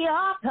 the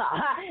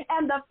author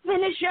and the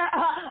finisher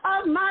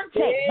of my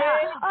faith.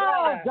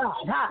 Oh,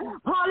 God.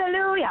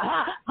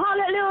 Hallelujah.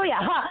 Hallelujah.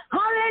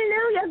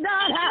 Hallelujah,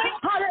 God.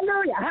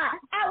 Hallelujah.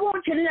 I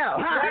want you to know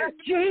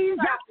Jesus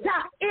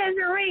is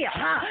real.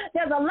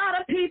 There's a lot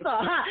of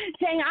people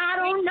saying, I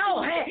don't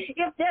know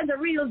if there's a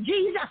real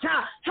Jesus.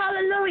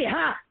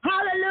 Hallelujah.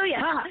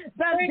 Hallelujah.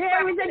 But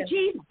there is a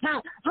Jesus.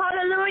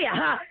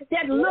 Hallelujah.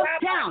 That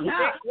looked down.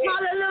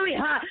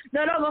 Hallelujah.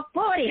 That over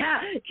 40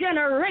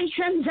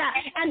 generations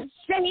and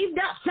saved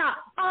us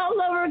all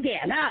over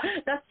again.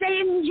 The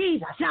same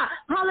Jesus.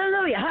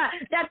 Hallelujah.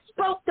 That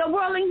spoke the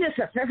world in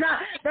distances.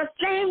 The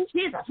same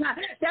Jesus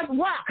that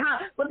walked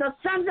with the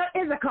sons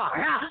of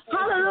Issachar.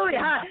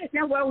 Hallelujah.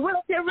 That were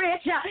wealthy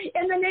rich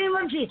in the name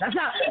of Jesus.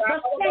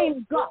 The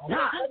same God.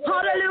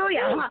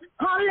 Hallelujah.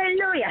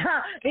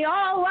 Hallelujah. The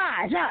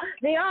all-wise,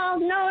 the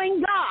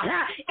all-knowing God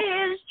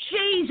is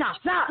Jesus.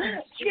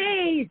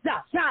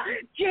 Jesus.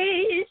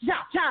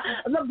 Jesus.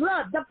 The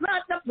blood.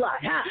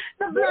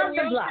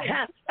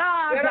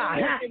 Oh, God.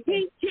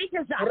 He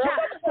teaches us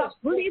to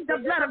plead the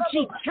blood of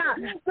Jesus.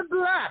 The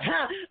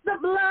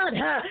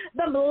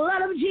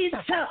blood of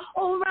Jesus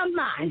over our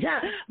minds.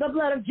 The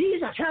blood of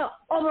Jesus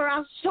over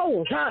our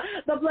souls.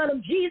 The blood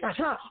of Jesus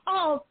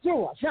all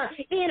through us,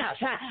 in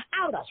us,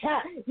 out us,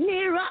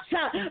 near us.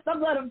 The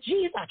blood of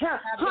Jesus.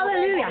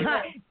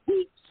 Hallelujah.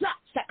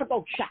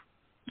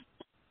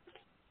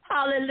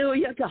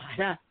 Hallelujah,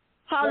 God.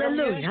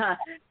 Hallelujah.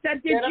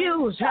 That the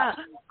Jews,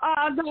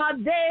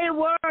 God, they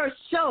were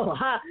so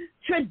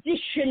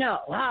traditional.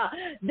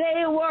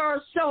 They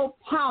were so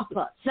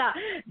pompous.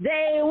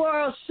 They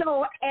were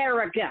so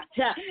arrogant.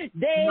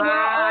 They were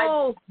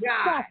all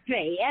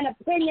stuffy and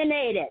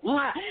opinionated.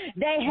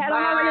 They had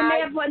already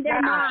made up in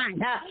their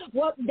mind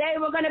what they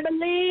were going to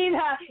believe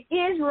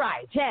is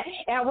right.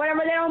 And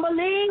whatever they don't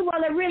believe,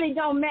 well, it really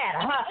don't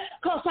matter.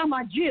 Because I'm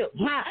a Jew.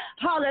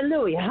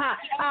 Hallelujah.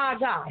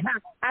 God.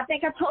 I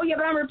think I told you,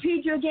 but I'm going to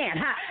repeat you again.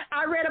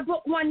 I read a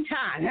book one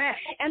time,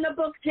 and the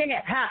book said,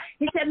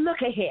 he said,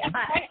 look at here.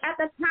 At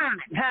the time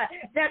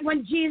that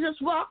when Jesus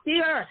walked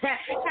the earth,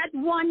 at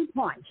one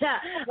point,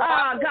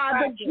 God,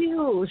 the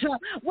Jews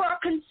were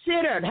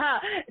considered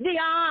the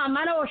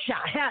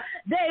Manosha.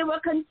 They were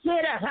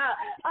considered,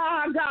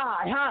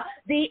 God,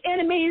 the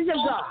enemies of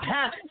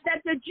God.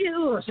 That the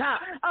Jews,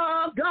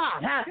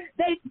 God,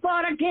 they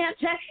fought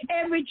against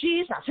every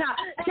Jesus.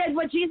 Said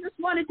what Jesus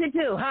wanted to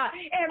do.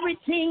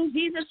 Everything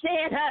Jesus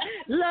said,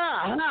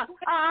 love,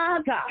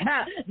 God,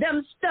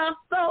 them stuff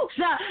folks,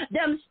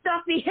 them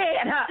stuffy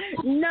head,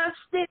 no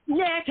stiff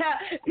neck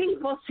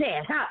people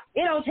said,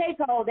 it don't take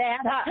all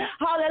that.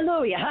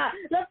 Hallelujah.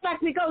 Looks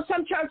like we go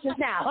some churches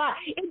now.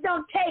 It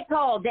don't take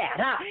all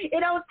that. It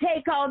don't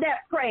take all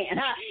that praying.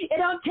 It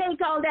don't take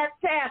all that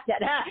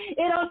fasting.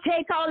 It don't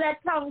take all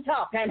that tongue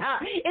talking.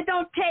 It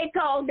don't take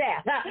all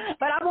that.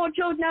 But I want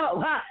you to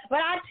know, but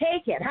I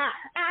take it.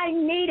 I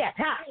need it.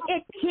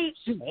 It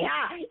keeps me.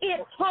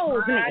 It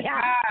holds me.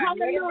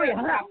 Hallelujah.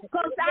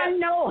 Because I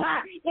know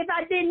if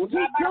I didn't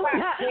keep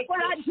doing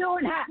what I'm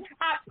doing,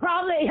 I'd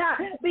probably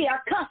be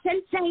a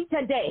cussing saint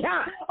today.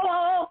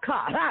 Oh,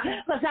 God.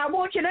 Because I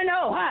want you to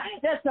know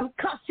there's some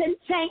cussing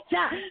saints,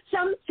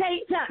 some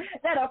saints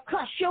that'll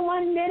cuss you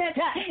 1 minute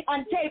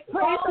and say,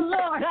 praise the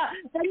Lord,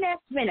 the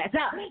next minute.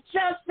 So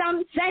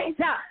some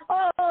saints,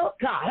 oh,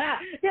 God,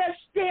 they're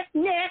stiff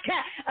neck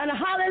and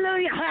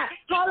hallelujah,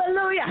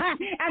 hallelujah.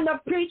 And the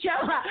preacher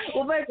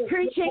will be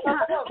preaching for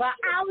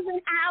hours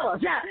and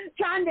hours,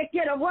 trying to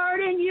get a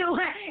word in you,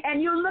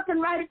 and you're looking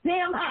right at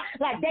them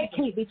like they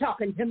can't be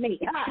talking to me.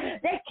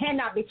 They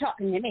cannot be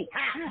talking to me.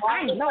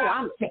 I know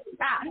I'm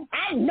saved.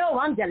 I know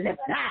I'm delivered.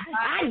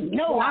 I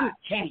know I'm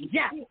changed.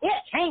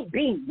 It can't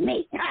be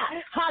me.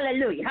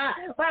 Hallelujah.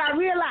 But I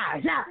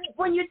realize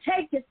when you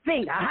take this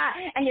finger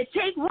and you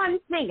take one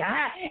finger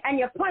and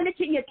you point it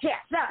to your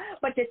chest,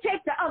 but you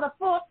take the other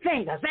 4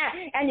 fingers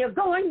and you're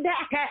going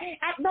back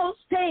at those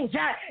things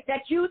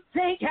that you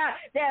think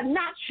they're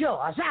not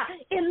yours.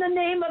 In the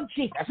name of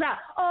Jesus.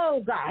 Oh,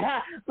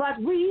 God. But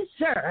we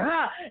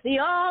serve the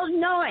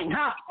all-knowing,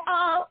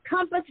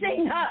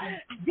 all-compassing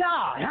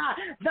God,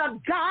 the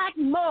God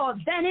more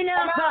than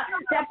enough,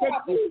 that the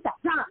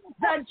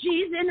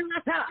Jesus in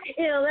us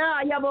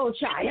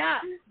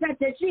that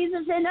the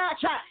Jesus in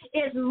us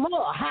is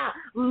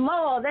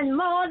more than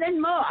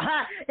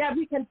that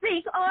we can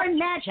think or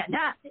imagine.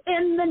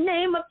 In the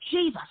name of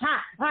Jesus.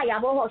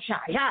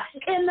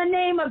 In the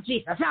name of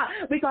Jesus.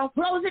 We're going to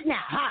close it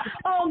now.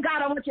 Oh,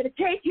 God, I want you to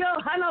take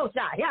your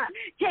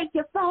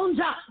phones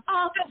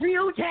off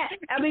mute,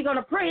 and we're going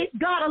to praise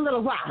God a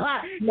little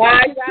while.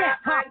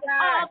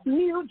 Off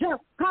mute.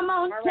 Come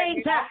on,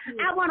 saints.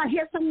 I want to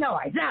hear some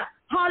noise.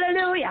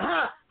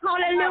 Hallelujah.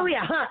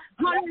 Hallelujah.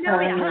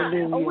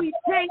 Hallelujah. We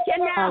thank you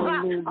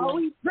now.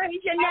 We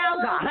praise you now,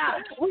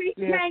 God. We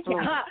thank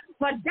you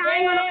for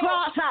dying on the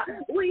cross.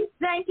 We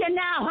thank you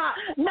now.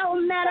 No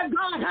matter,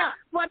 God,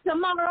 what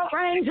tomorrow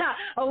brings,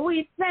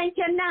 we thank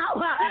you now.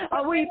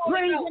 We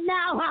praise you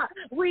now.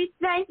 We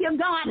thank you,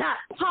 God.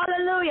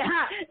 Hallelujah.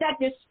 That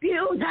you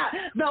spewed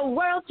the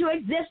world to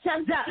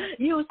existence.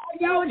 You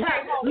spewed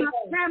my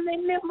family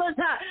members.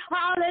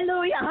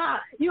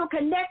 Hallelujah. You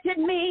connected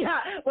me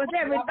with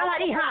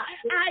everybody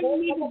I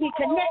need to be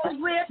connected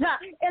with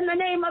in the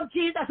name of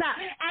Jesus.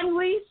 And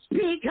we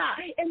speak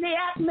in the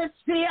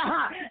atmosphere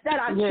that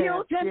our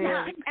children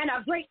and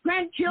our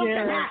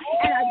great-grandchildren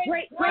and our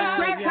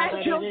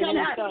great-great-great-grandchildren,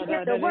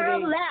 if the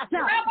world laughs,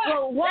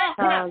 will walk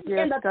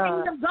in the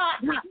things of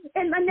God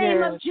in the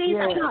name of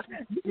Jesus.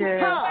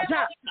 Because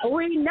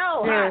we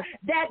know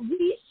that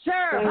we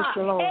serve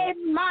a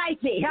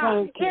mighty,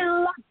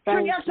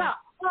 illustrious,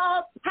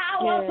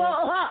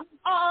 all-powerful,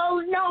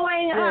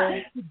 all-knowing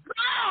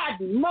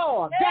God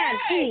more than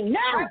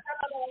enough.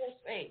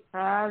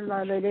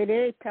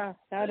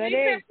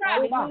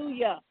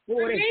 Hallelujah.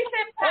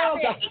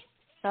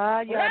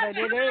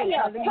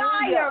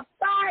 Fire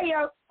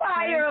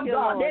of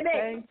God. We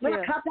speak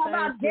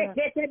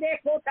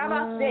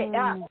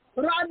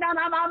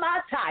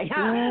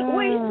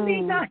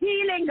a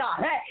healing,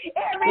 God.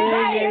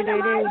 Everybody in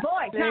my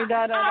voice,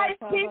 I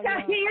speak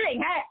a healing.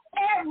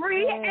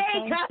 Every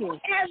ache,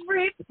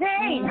 every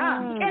pain,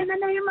 in the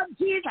name of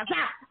Jesus,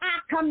 I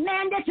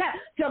command it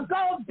to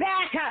go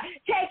back,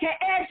 take an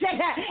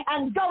exit,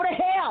 and go to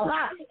hell.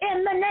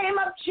 In the name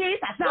of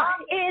Jesus,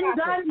 in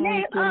the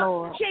name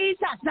of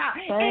Jesus,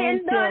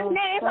 in the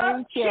name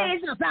of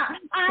Jesus,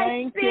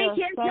 I speak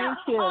it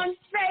on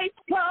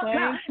Facebook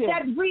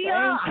that we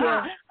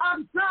are of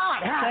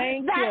God,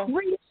 that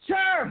we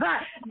serve,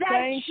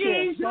 that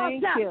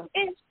Jesus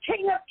is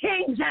King of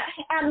Kings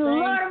and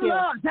Lord of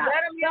Lords.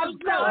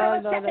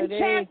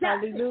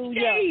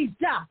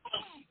 Hallelujah.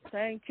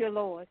 Thank you,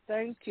 Lord.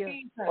 Thank you.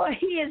 Well,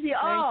 He is the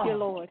all. Thank you,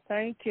 Lord.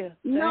 Thank you.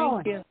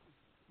 Knowing. Thank you.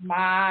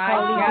 My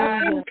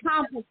God.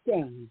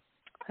 Encompassing.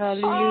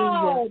 Hallelujah.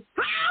 Oh,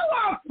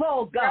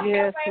 powerful God.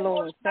 Yes,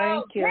 Lord.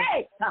 Thank you.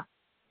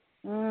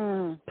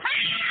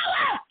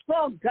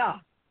 Powerful God.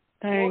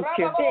 Thank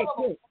you.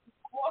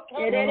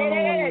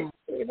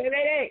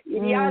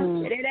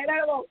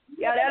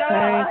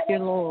 Thank you,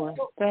 Lord.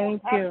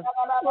 Thank you.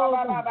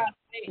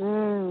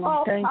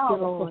 Thank you,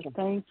 Lord.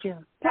 Thank you.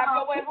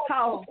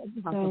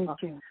 Thank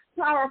you.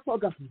 Powerful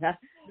God.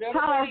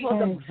 Powerful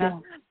God.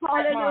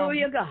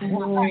 Hallelujah, God.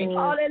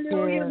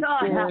 Hallelujah,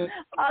 God.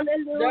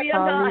 Hallelujah,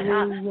 God.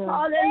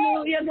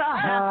 Hallelujah, God.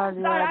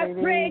 God, I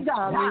pray,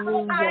 God.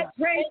 I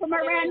pray for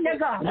Miranda,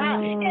 God.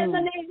 In the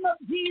name of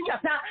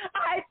Jesus.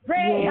 I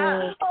pray,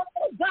 oh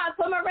God,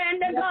 for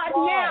Miranda, God,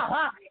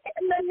 now.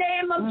 In the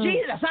name of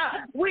Jesus.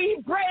 We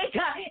break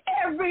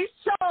every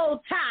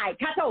soul tie.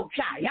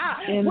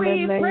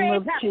 We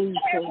break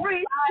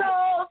every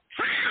soul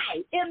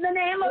tie. In the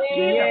name of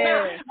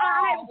Jesus.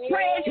 I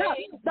break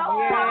the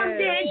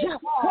bondage.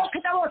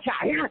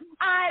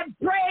 I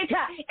break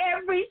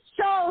every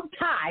soul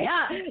tie.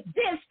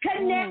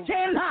 Disconnect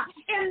him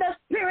in the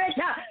spirit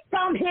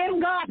from him,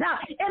 God.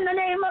 In the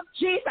name of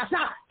Jesus.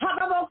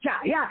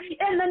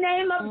 In the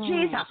name of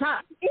Jesus.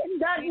 In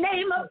the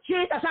name of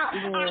Jesus.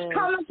 I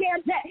come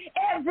against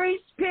every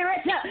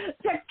spirit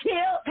to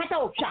kill.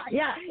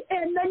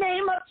 In the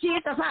name of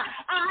Jesus.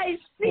 I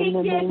speak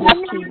it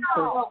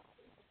now.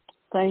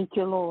 Thank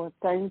you, Lord.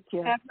 Thank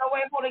you. Have no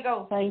way, Holy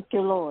Ghost. Thank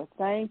you, Lord.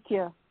 Thank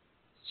you.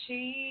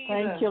 Jesus.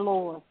 Thank you,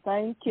 Lord.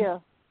 Thank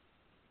you.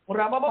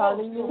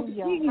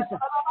 Hallelujah. Jesus.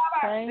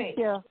 Thank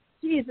you.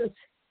 Jesus.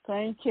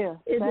 Thank you.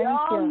 Is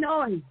all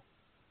knowing,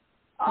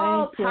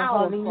 all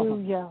powerful,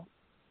 hallelujah,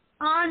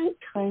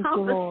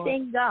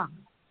 encompassing God.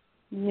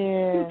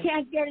 Yeah. You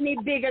can't get any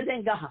bigger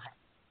than God.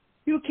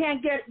 You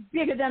can't get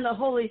bigger than the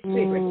Holy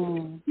Spirit.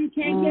 You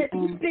can't get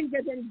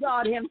bigger than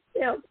God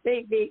Himself,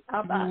 baby.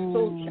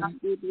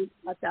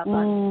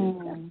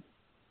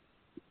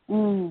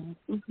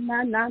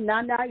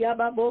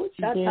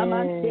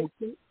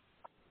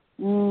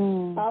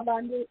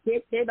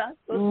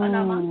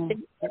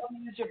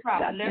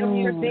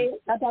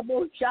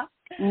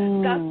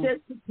 God says,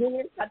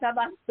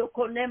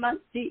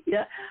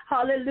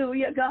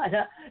 hallelujah, God.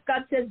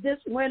 God says this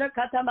winter,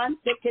 the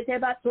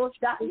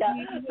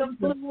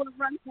flu will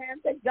run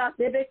rampant, God.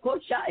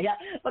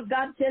 But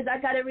God says, I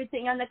got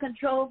everything under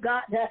control,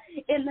 God.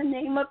 In the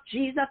name of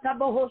Jesus.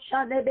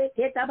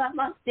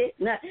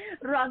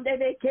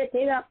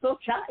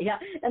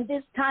 And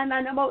this time,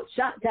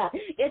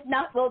 it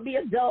not will be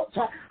adults.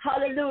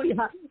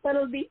 Hallelujah. But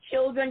it'll be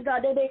children,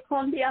 God.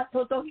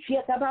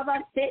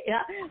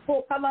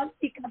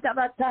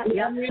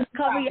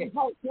 Cover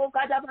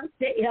your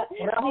house,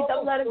 with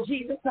the blood of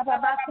Jesus.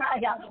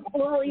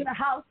 All your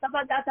house,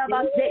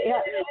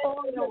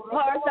 all your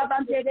cars,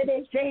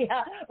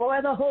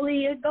 where the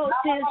Holy Ghost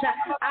is,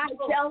 I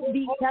shall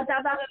be.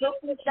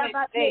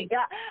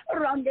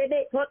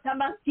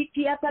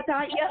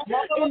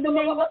 In the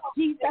name of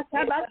Jesus.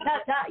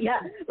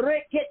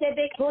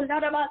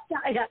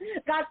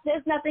 God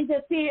says nothing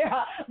to fear,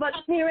 but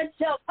fear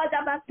itself.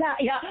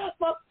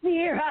 For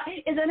fear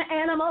is an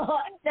animal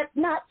that's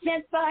not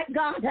sent by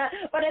God,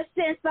 but is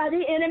sent by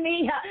the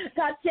enemy.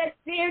 God said,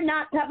 fear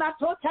not.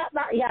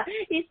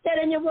 He said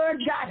in your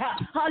word, God,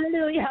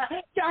 hallelujah,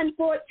 John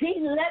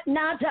 14, let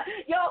not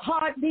your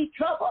heart be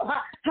troubled.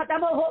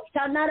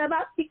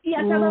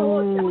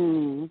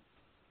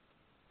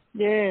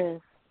 Yes.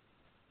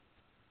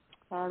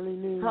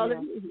 Hallelujah.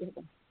 Hallelujah.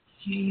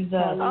 Jesus.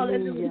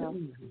 Hallelujah.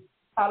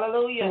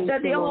 Hallelujah.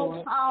 That the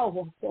all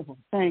powerful.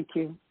 Thank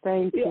you.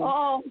 Thank you. The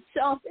all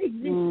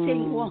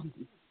self-existing one.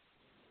 In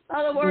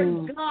other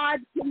words, God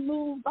can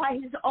move by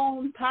His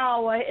own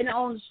power and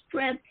own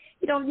strength.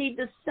 He don't need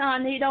the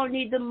sun. He don't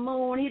need the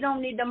moon. He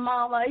don't need the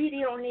mama. He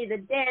don't need the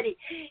daddy.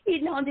 He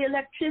don't need the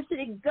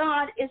electricity.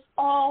 God is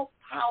all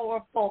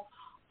powerful,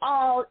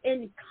 all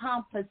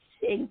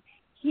encompassing.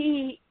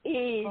 He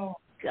is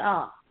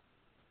God.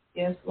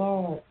 Yes,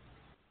 Lord.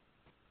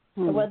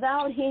 So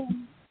without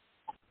Him,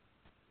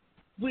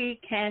 we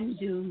can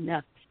do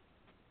nothing.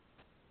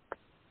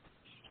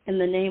 In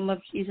the name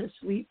of Jesus,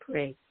 we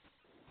pray.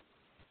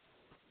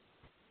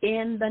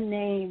 In the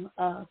name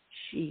of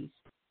Jesus.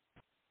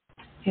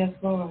 Yes,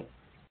 Lord.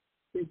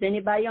 Is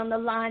anybody on the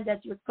line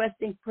that's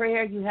requesting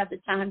prayer? You have the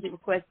time to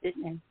request it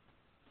now.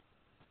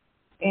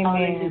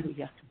 Amen.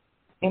 Hallelujah.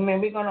 Amen.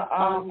 We're going to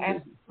ask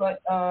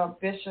what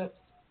Bishop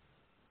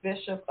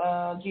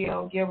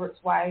Gil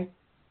Gilbert's wife,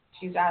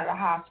 she's out of the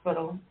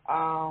hospital.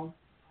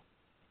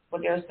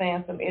 But they're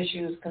saying some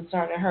issues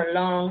concerning her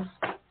lungs.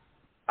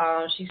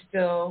 She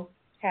still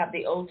have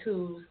the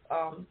O2s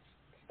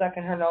stuck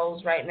in her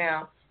nose right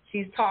now.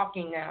 She's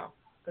talking now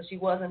because she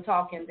wasn't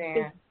talking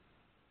then.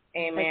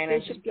 Amen. And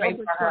Bishop just pray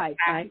Gilbert's for her. wife,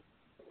 right?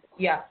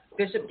 Yeah,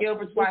 Bishop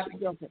Gilbert's wife.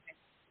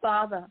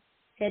 Father,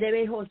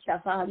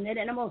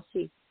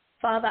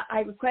 Father,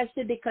 I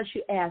requested because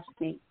you asked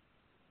me.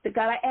 But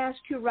God, I ask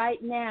you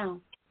right now,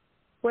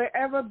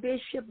 wherever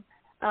Bishop,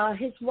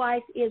 his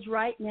wife is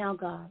right now,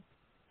 God,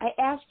 I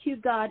ask you,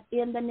 God,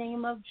 in the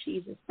name of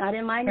Jesus, not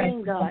in my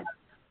name, God,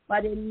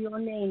 but in your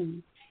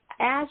name.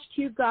 I ask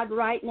you, God,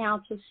 right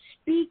now to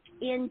speak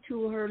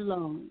into her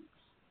lungs.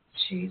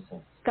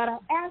 Jesus. God, I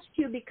ask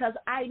you because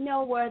I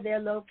know where they're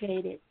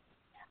located.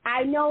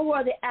 I know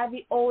where the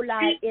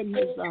alveoli in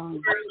his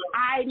lungs.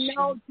 I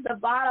know the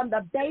bottom,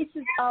 the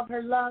bases of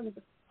her lungs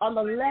on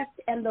the left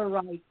and the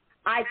right.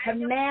 I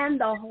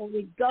command the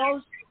Holy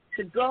Ghost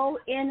to go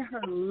in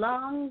her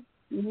lungs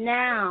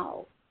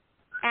now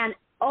and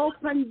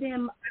open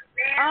them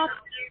up,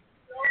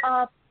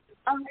 up,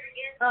 up,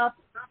 up,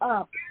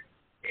 up,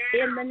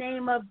 in the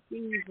name of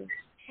Jesus.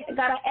 And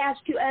God, I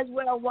ask you as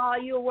well,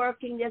 while you're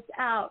working this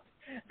out,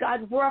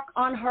 God, work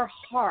on her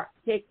heart.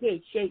 My God.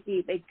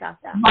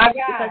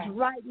 Because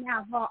right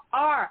now, her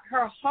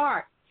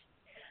heart,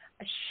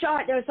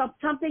 there's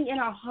something in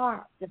her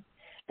heart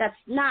that's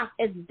not,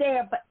 it's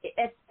there, but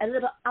it's a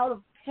little out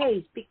of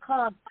pace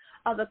because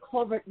of the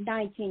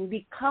COVID-19,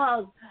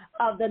 because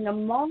of the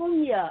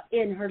pneumonia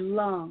in her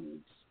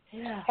lungs.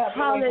 Yeah.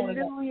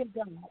 Hallelujah,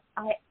 God.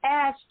 I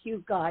ask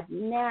you, God,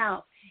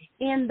 now,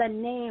 in the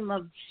name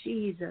of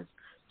Jesus,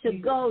 to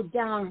go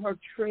down her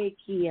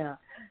trachea,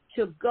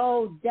 to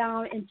go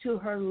down into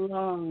her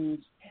lungs.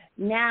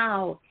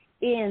 Now,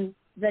 in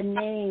the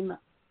name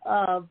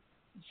of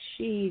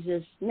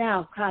Jesus.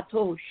 Now,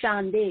 Kato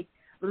Shande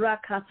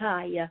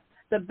Rakataya,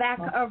 the back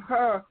of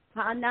her,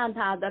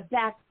 Hananta, the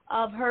back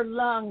of her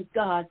lungs,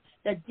 God,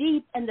 the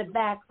deep in the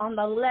back on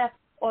the left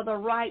or the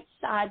right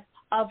side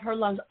of her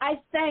lungs.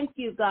 I thank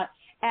you, God,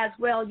 as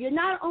well. It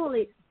not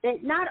only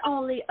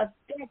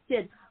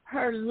affected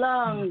her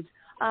lungs,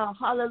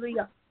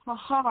 hallelujah, her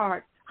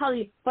heart,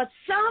 hallelujah, but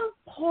some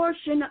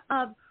portion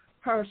of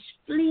her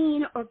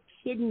spleen or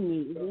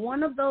kidney,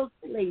 one of those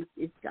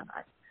places,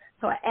 God.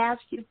 So I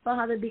ask you,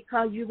 Father,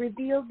 because you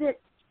revealed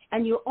it,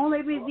 and you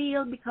only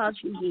revealed because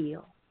you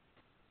heal.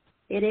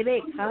 And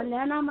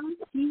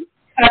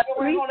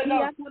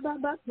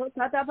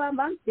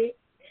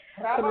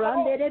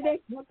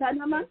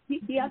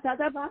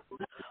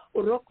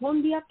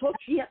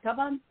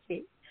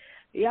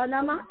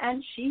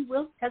she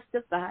will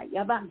testify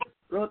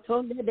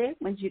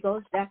when she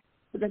goes back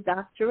to the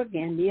doctor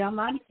again.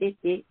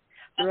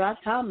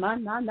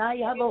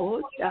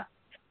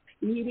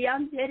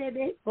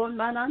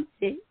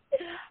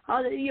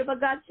 Hallelujah. But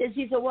God says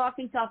He's a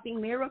walking, talking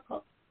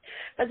miracle.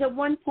 Because at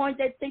one point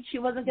they think she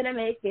wasn't going to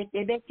make it.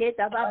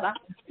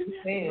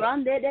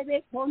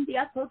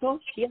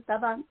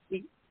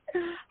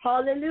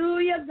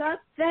 Hallelujah. God,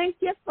 thank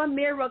you for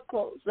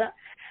miracles.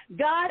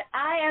 God,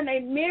 I am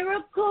a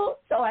miracle,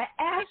 so I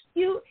ask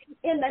you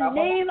in the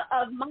name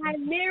of my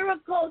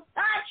miracle,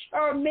 touch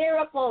her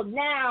miracle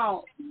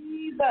now.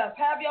 Jesus,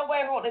 have your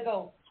way, Holy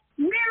Ghost.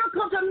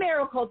 Miracles are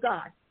miracle,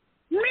 God.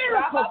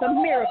 Miracles are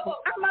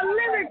miracle. I'm a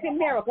living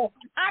miracle.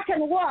 I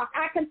can walk,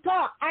 I can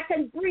talk, I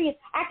can breathe,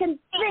 I can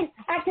think,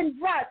 I can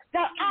drive.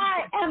 God,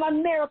 I am a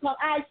miracle.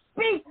 I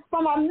speak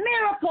from a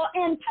miracle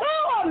into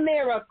a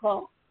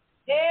miracle.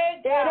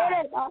 In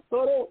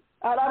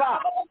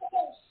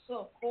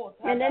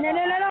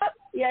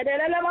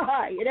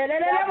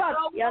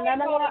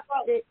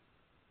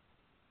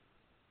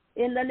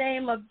the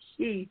name of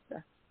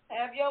Jesus.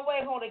 Have your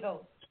way, Holy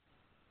Ghost.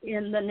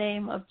 In the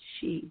name of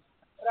Jesus.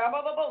 In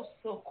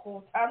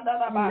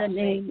the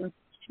name of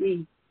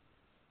Jesus.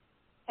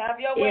 Have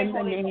your way, in the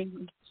Holy name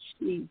Ghost. of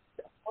Jesus.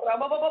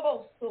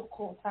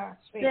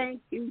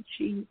 Thank you,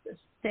 Jesus.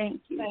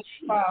 Thank you, Thank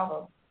Jesus.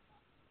 Father.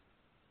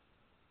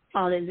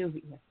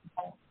 Hallelujah.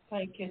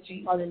 Thank you,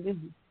 Jesus.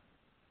 Hallelujah.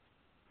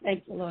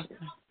 Thank you, Lord.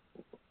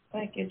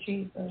 Thank you,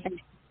 Jesus.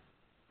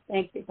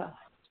 Thank you, God.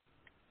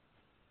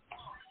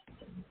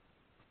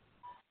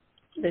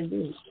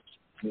 Hallelujah.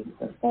 Thank you,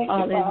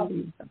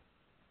 Hallelujah.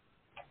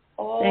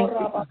 Oh, Thank you,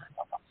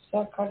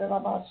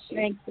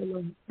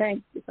 Lord.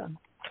 Thank you, God.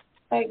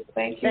 Thank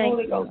you,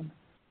 Holy Ghost.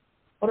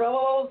 Thank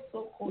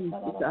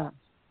you, God.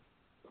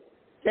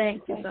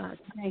 Thank you, God. Thank you, God.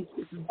 Thank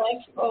you,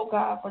 oh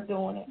God, for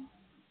doing it.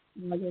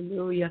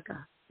 Hallelujah,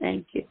 God.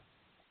 Thank you.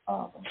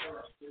 Father.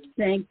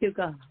 Thank you,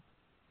 God.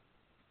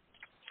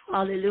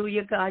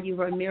 Hallelujah, God.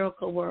 You are a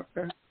miracle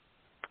worker.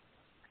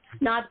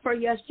 Not for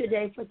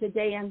yesterday, for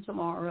today and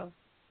tomorrow.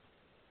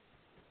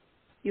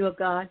 You are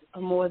God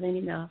of more than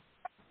enough.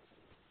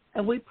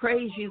 And we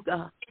praise you,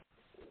 God.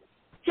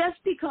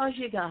 Just because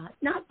you're God.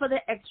 Not for the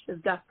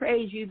extras, God.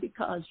 Praise you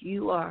because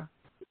you are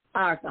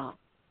our God.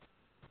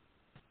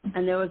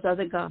 And there was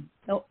other God.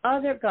 No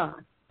other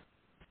God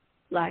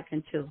like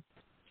unto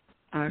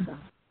our God.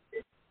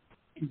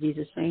 In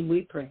Jesus' name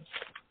we pray.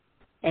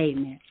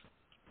 Amen.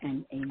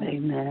 And amen.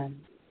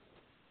 Amen.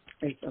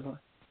 Praise the Lord.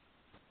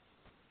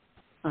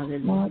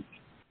 Hallelujah.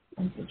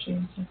 Thank you,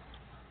 Jesus.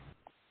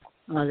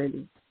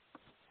 Hallelujah.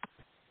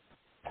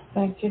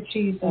 Thank you,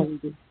 Jesus.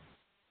 Hallelujah.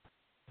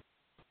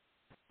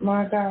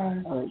 My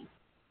God. Hallelujah.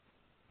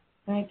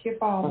 Thank you,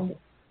 Father. Hallelujah.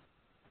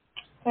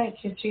 Thank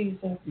you,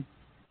 Jesus.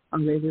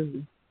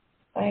 Hallelujah.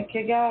 Thank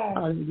you, God.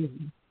 Hallelujah.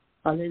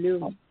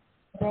 Hallelujah.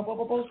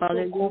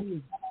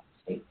 Hallelujah.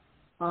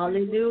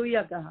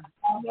 Hallelujah, God.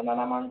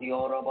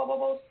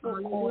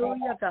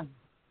 Hallelujah, God.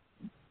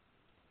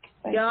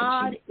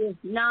 God is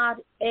not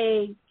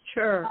a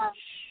church.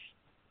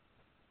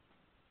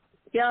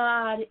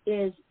 God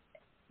is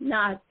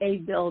not a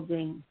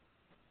building.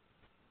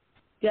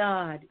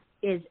 God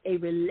is a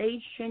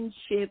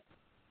relationship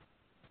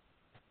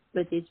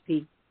with his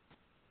peace.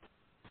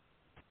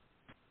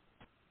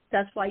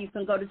 That's why you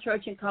can go to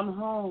church and come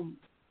home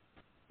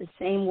the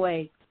same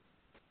way.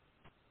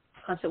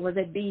 Because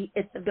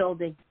it's a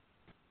building.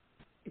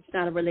 It's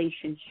not a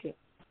relationship.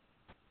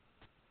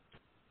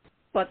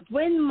 But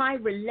when my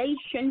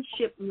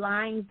relationship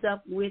lines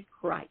up with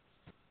Christ,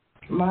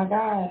 my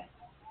God,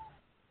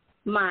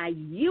 my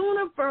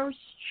universe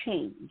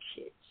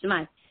changes.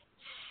 My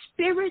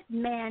spirit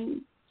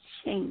man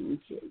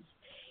changes.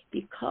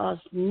 Because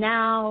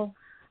now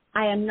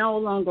I am no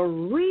longer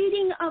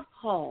reading of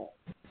Paul,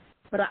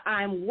 but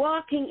I'm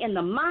walking in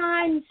the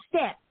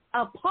mindset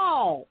of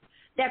Paul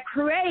that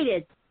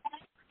created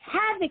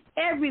havoc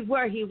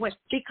everywhere he went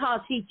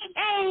because he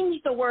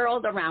changed the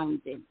world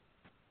around him.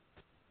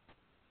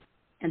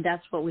 And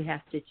that's what we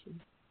have to do.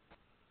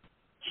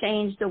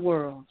 Change the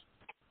world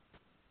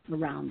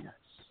around us.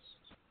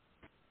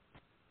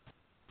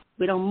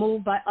 We don't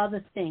move by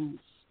other things.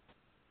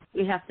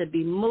 We have to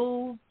be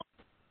moved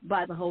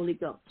by the Holy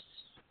Ghost.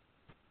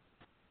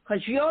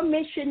 Because your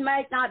mission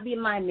might not be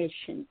my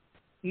mission.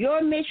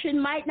 Your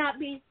mission might not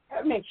be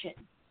her mission.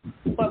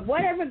 But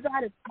whatever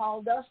God has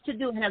called us to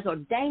do and has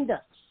ordained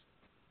us,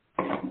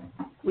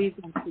 we've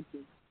got to do.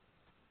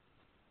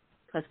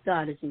 Because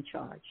God is in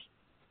charge,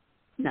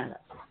 not us.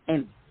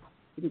 Amen.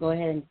 You can go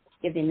ahead and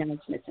give the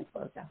announcements and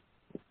close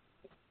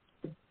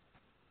out.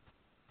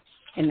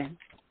 Amen.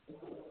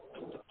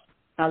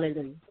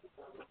 Hallelujah.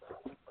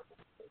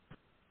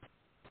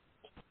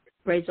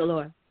 Praise the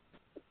Lord.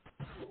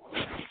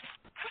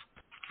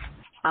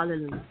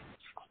 Hallelujah.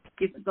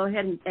 You can go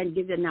ahead and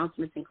give the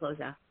announcements and close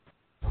out.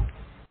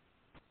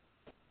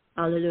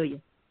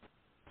 Hallelujah.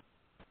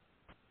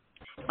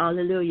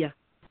 Hallelujah.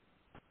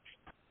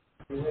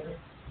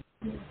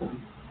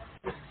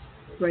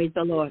 Praise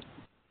the Lord.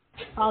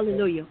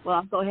 Hallelujah. Well,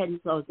 I'll go ahead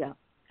and close out.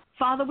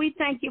 Father, we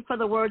thank you for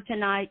the word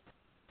tonight.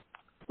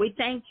 We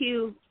thank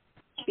you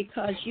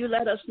because you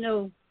let us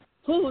know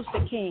who's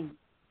the king.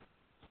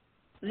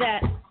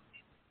 That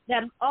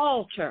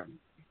altar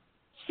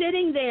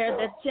sitting there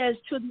that says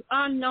to the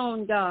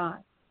unknown God.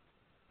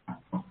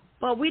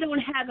 But we don't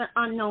have an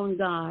unknown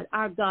God.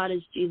 Our God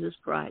is Jesus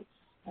Christ.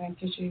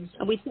 Thank you, Jesus.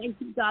 And we thank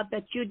you, God,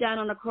 that you died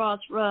on the cross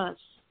for us.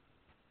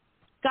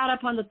 Got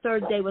up on the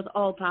third day with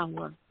all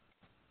power.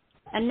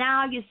 And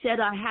now you said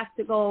I have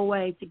to go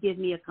away to give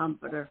me a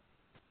comforter.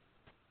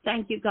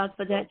 Thank you, God,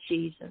 for that,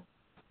 Jesus.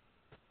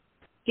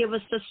 Give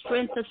us the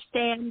strength to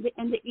stand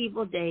in the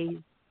evil days.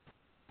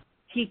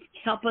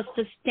 Help us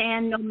to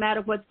stand no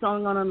matter what's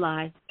going on in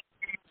life.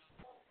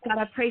 God,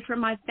 I pray for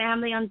my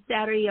family on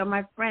Saturday or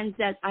my friends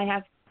that I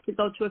have to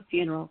go to a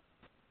funeral.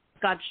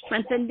 God,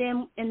 strengthen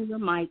them in your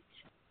might.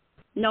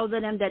 Know to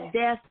them that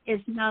death is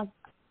not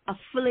a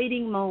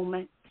fleeting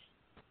moment.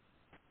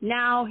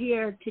 Now,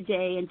 here,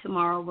 today, and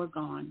tomorrow we're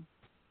gone.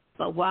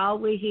 But while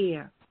we're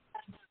here,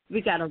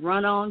 we got to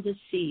run on to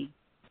see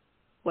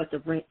what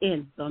the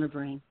end is going to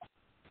bring.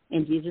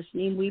 In Jesus'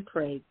 name we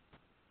pray.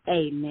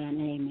 Amen.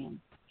 Amen.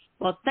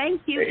 Well,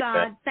 thank you,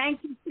 God.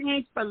 Thank you,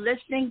 saints, for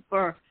listening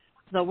for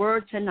the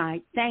word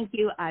tonight. Thank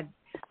you.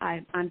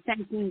 I'm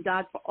thanking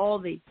God for all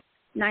the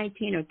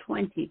 19 or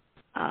 20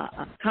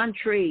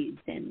 countries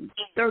and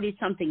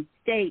 30-something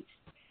states.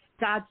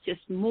 God's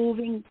just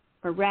moving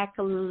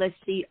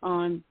miraculously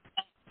on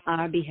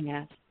our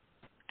behalf.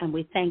 And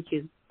we thank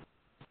you.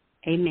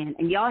 Amen.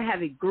 And y'all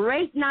have a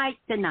great night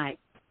tonight.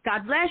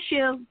 God bless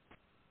you.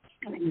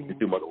 Amen. You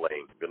too, Mother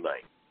Lane. Good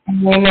night.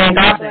 Amen.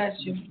 God bless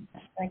you.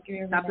 Thank you,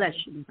 everybody. God bless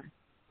you.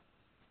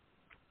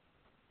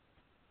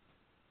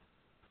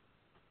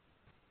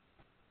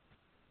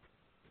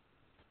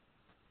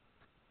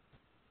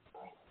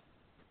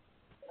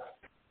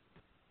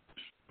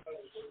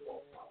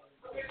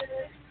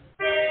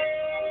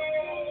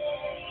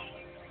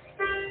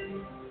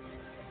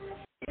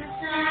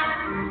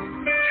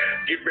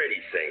 Get ready,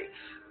 saints.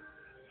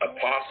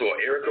 Apostle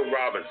Erica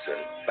Robinson,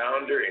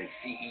 founder and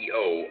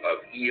CEO of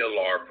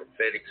ELR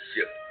Prophetic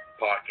Shift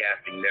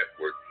Podcasting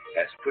Network,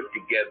 has put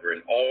together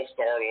an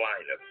all-star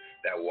lineup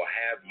that will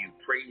have you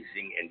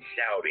praising and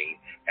shouting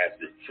as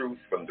the truth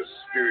from the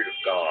Spirit of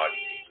God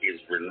is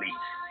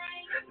released.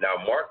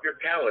 Now mark your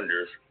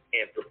calendars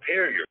and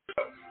prepare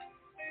yourself.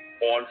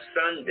 On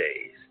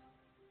Sundays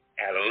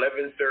at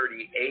 11:30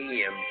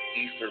 a.m.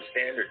 Eastern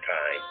Standard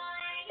Time,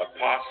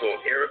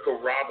 Apostle Erica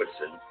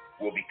Robinson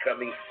will be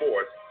coming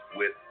forth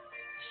with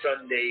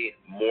Sunday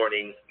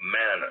Morning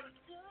Manna.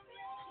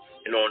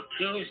 And on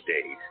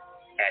Tuesdays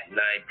at 9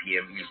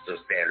 p.m. Eastern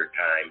Standard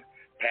Time,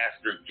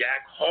 Pastor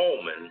Jack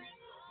Holman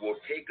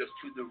will take us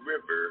to the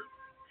river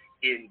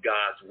in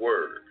God's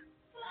Word.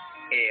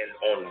 And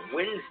on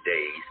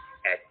Wednesdays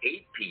at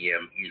 8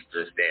 p.m.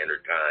 Eastern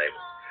Standard Time,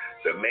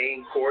 the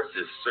main course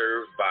is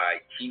served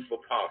by Chief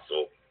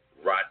Apostle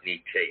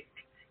Rodney Tate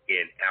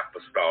in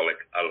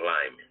Apostolic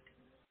Alignment.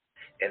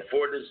 And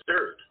for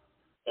dessert,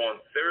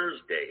 on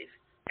Thursdays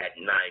at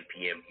 9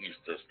 p.m.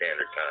 Eastern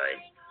Standard Time,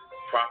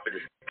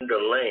 Prophetess Linda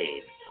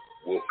Lane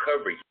will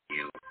cover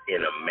you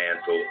in a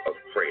mantle of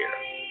prayer.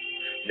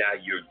 Now,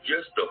 you're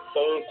just a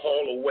phone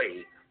call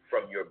away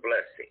from your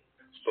blessing.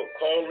 So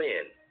call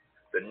in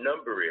The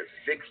number is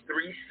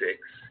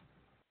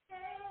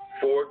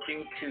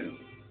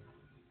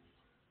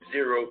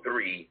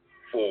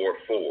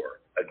 636-422-0344.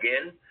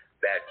 Again,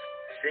 that's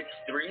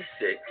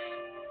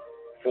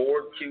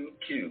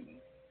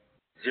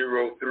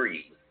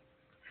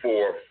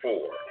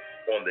 636-422-0344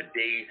 on the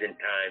days and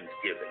times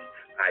given.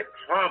 I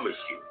promise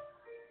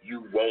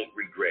you won't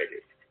regret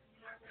it.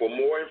 For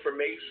more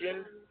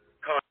information,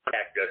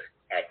 contact us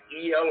at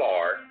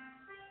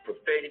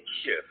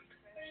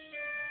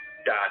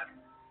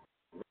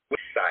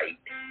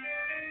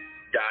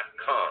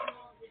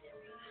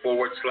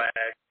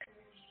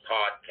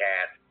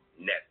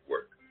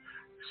network.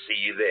 See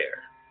you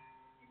there.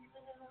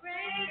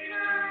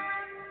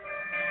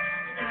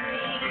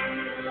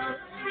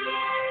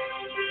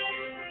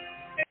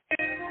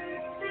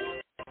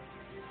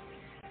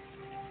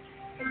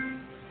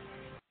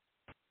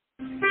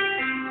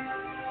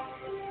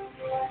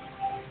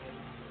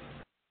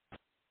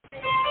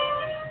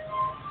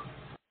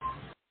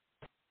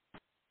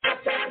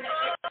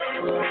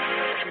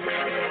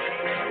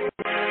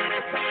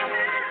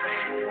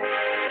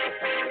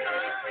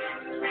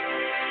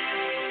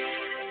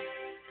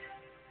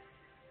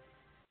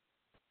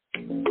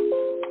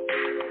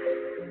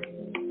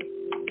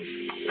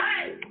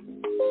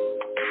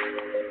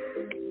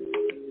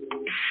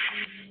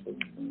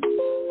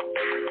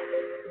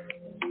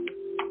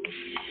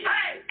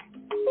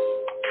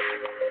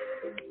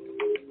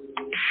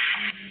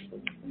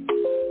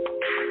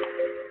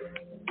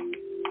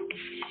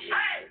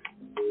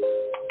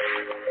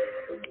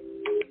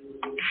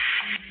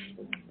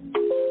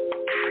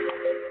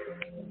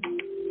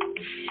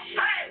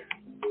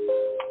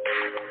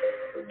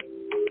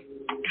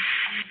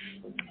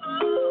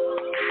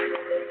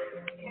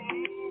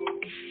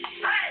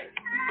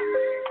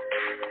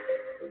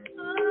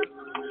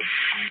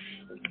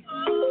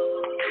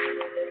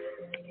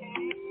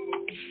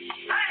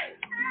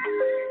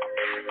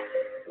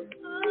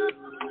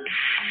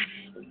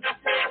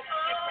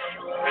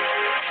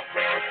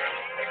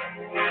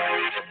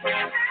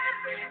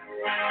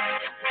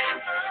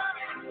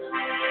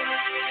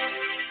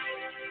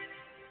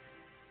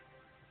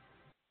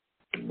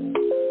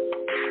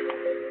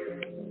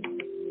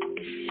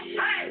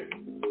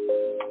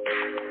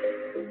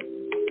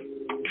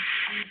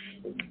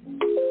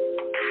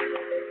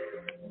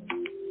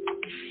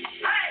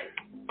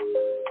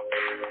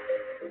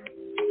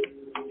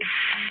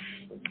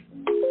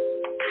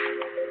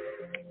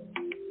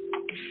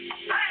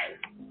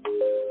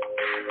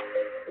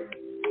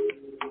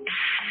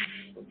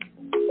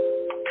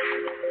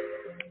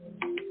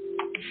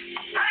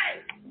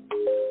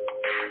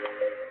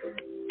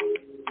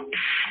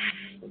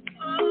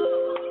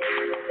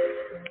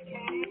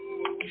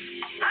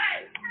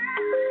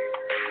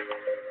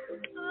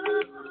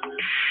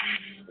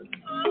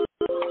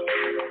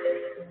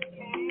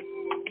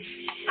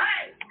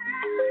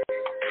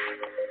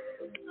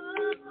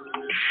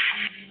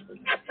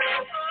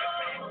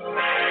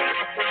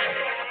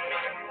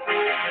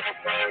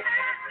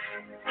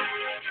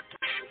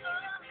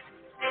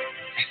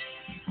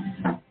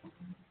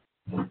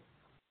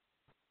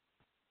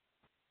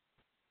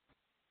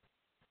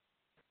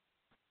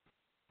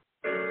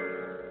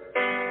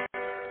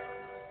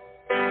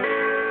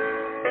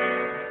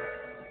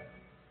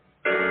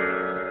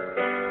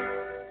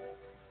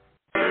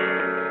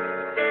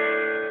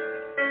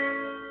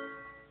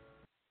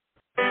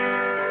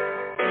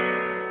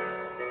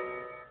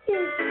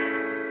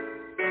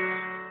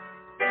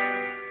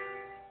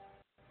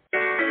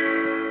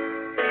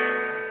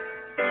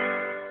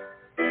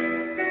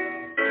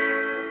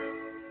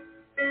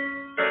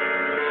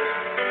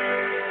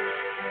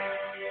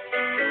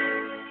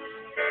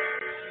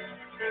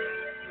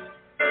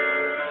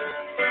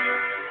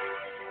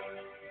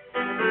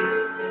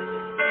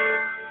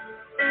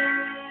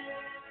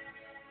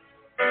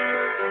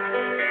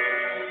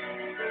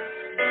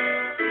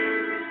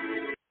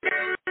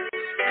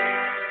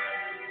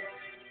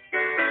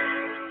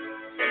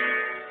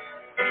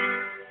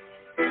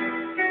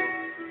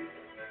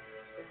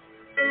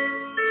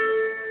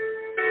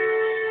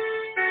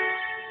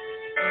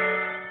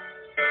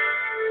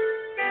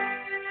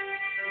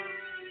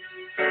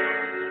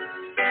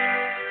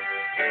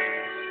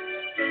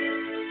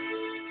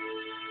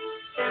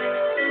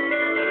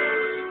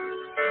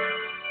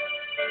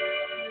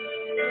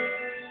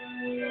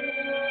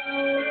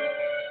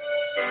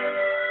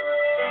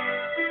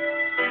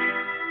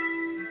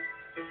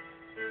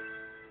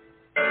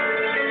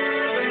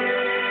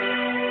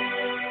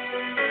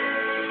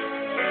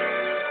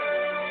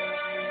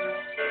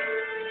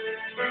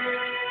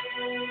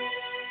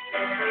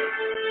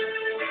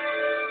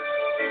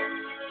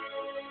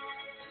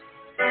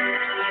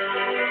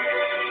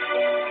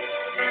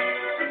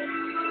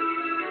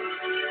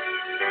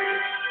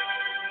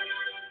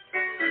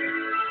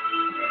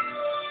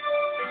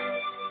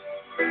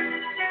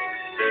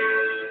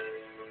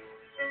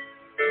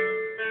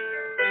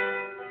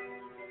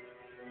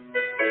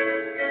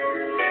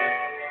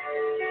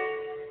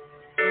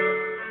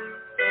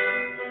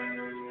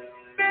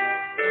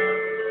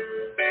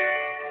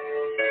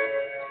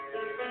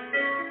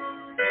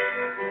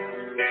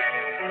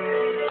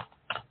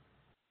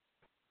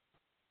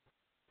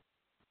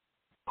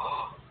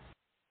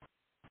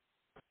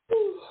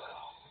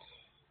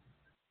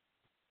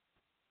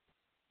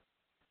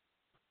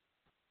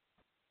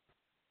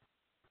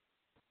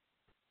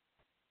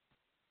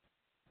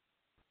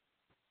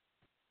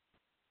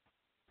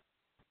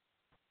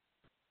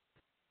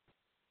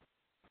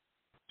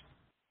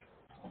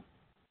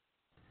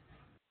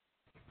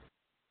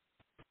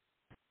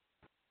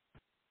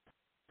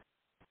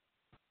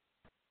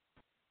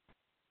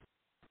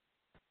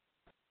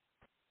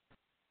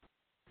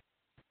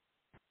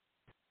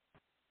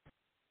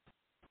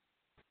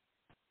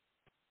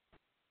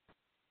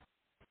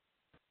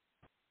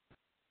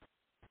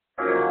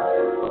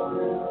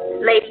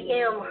 Lady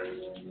M,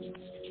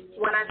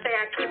 when I say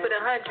I keep it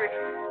 100,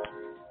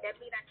 that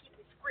means I keep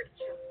it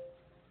scripture.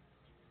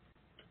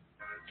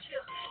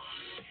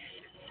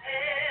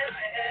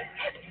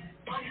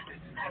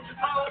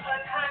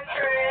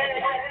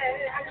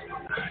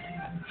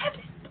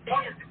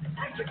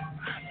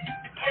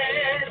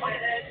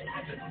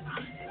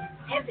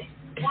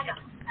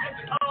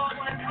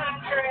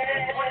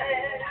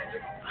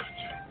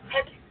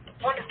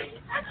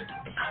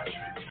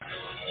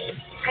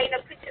 Paint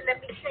a picture,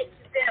 let me take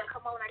you there.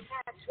 Come on, I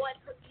got one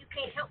cookie, you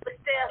can't help but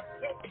stare.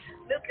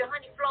 Milk and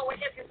honey flowing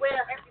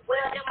everywhere.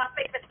 They're my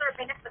favorite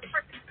serving, that's the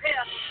perfect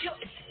pair.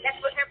 That's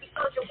what every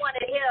soldier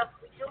wanted here.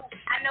 We do.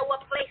 I know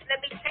a place,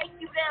 let me take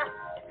you there.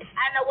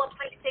 I know a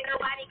place, ain't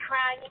nobody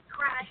crying.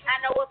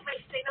 I know a place,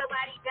 ain't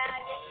nobody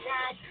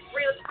dying.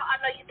 Real talk, I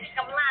know you think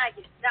I'm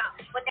lying. No,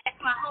 but that's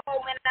my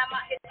home and I'm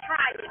out here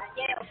trying.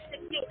 Yeah, to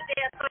get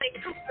there so they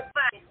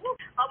crucify me.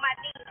 On my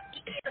knees, he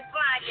is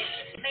flying.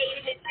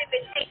 Made in his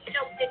imitate,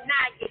 no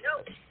denying.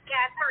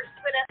 God first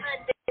for the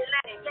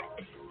underlying.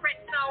 Press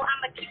on,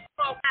 I'ma keep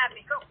on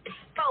vibing. Go,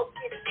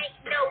 focus, ain't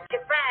no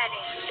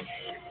dividing.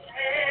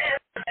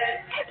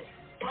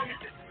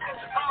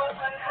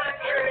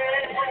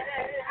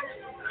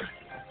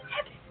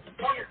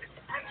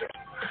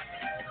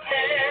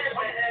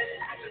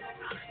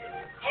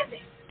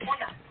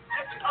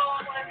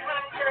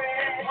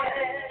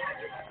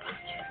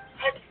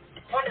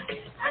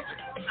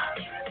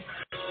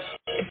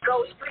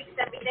 Go streets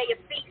every day a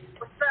feast.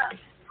 What's up?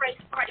 Praise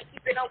party,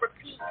 keep it on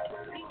repeat.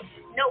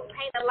 No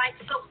pain, a life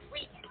so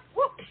sweet.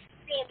 Woo!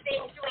 Seeing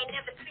things you ain't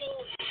never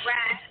seen.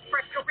 Right?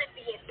 1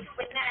 Corinthians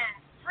 2:9.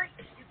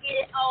 You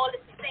get it all,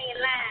 it's the same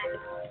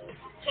line.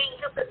 Can't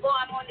help it, boy,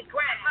 I'm on the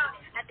grind.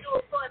 I do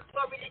it for the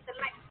glory, let the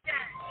light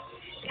shine.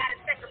 Gotta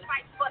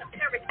sacrifice for the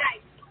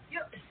paradise.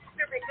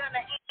 Spirit gonna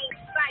aim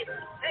sight.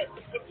 Hey,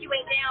 if you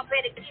ain't down,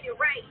 better get it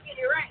right.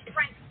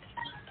 Right.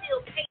 He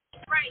still pays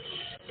right.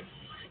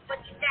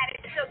 But you gotta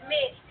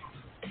commit.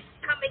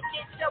 Come and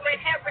get your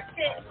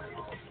inheritance.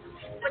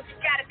 But you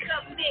gotta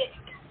commit.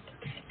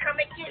 Come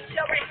and get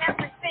your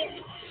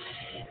inheritance.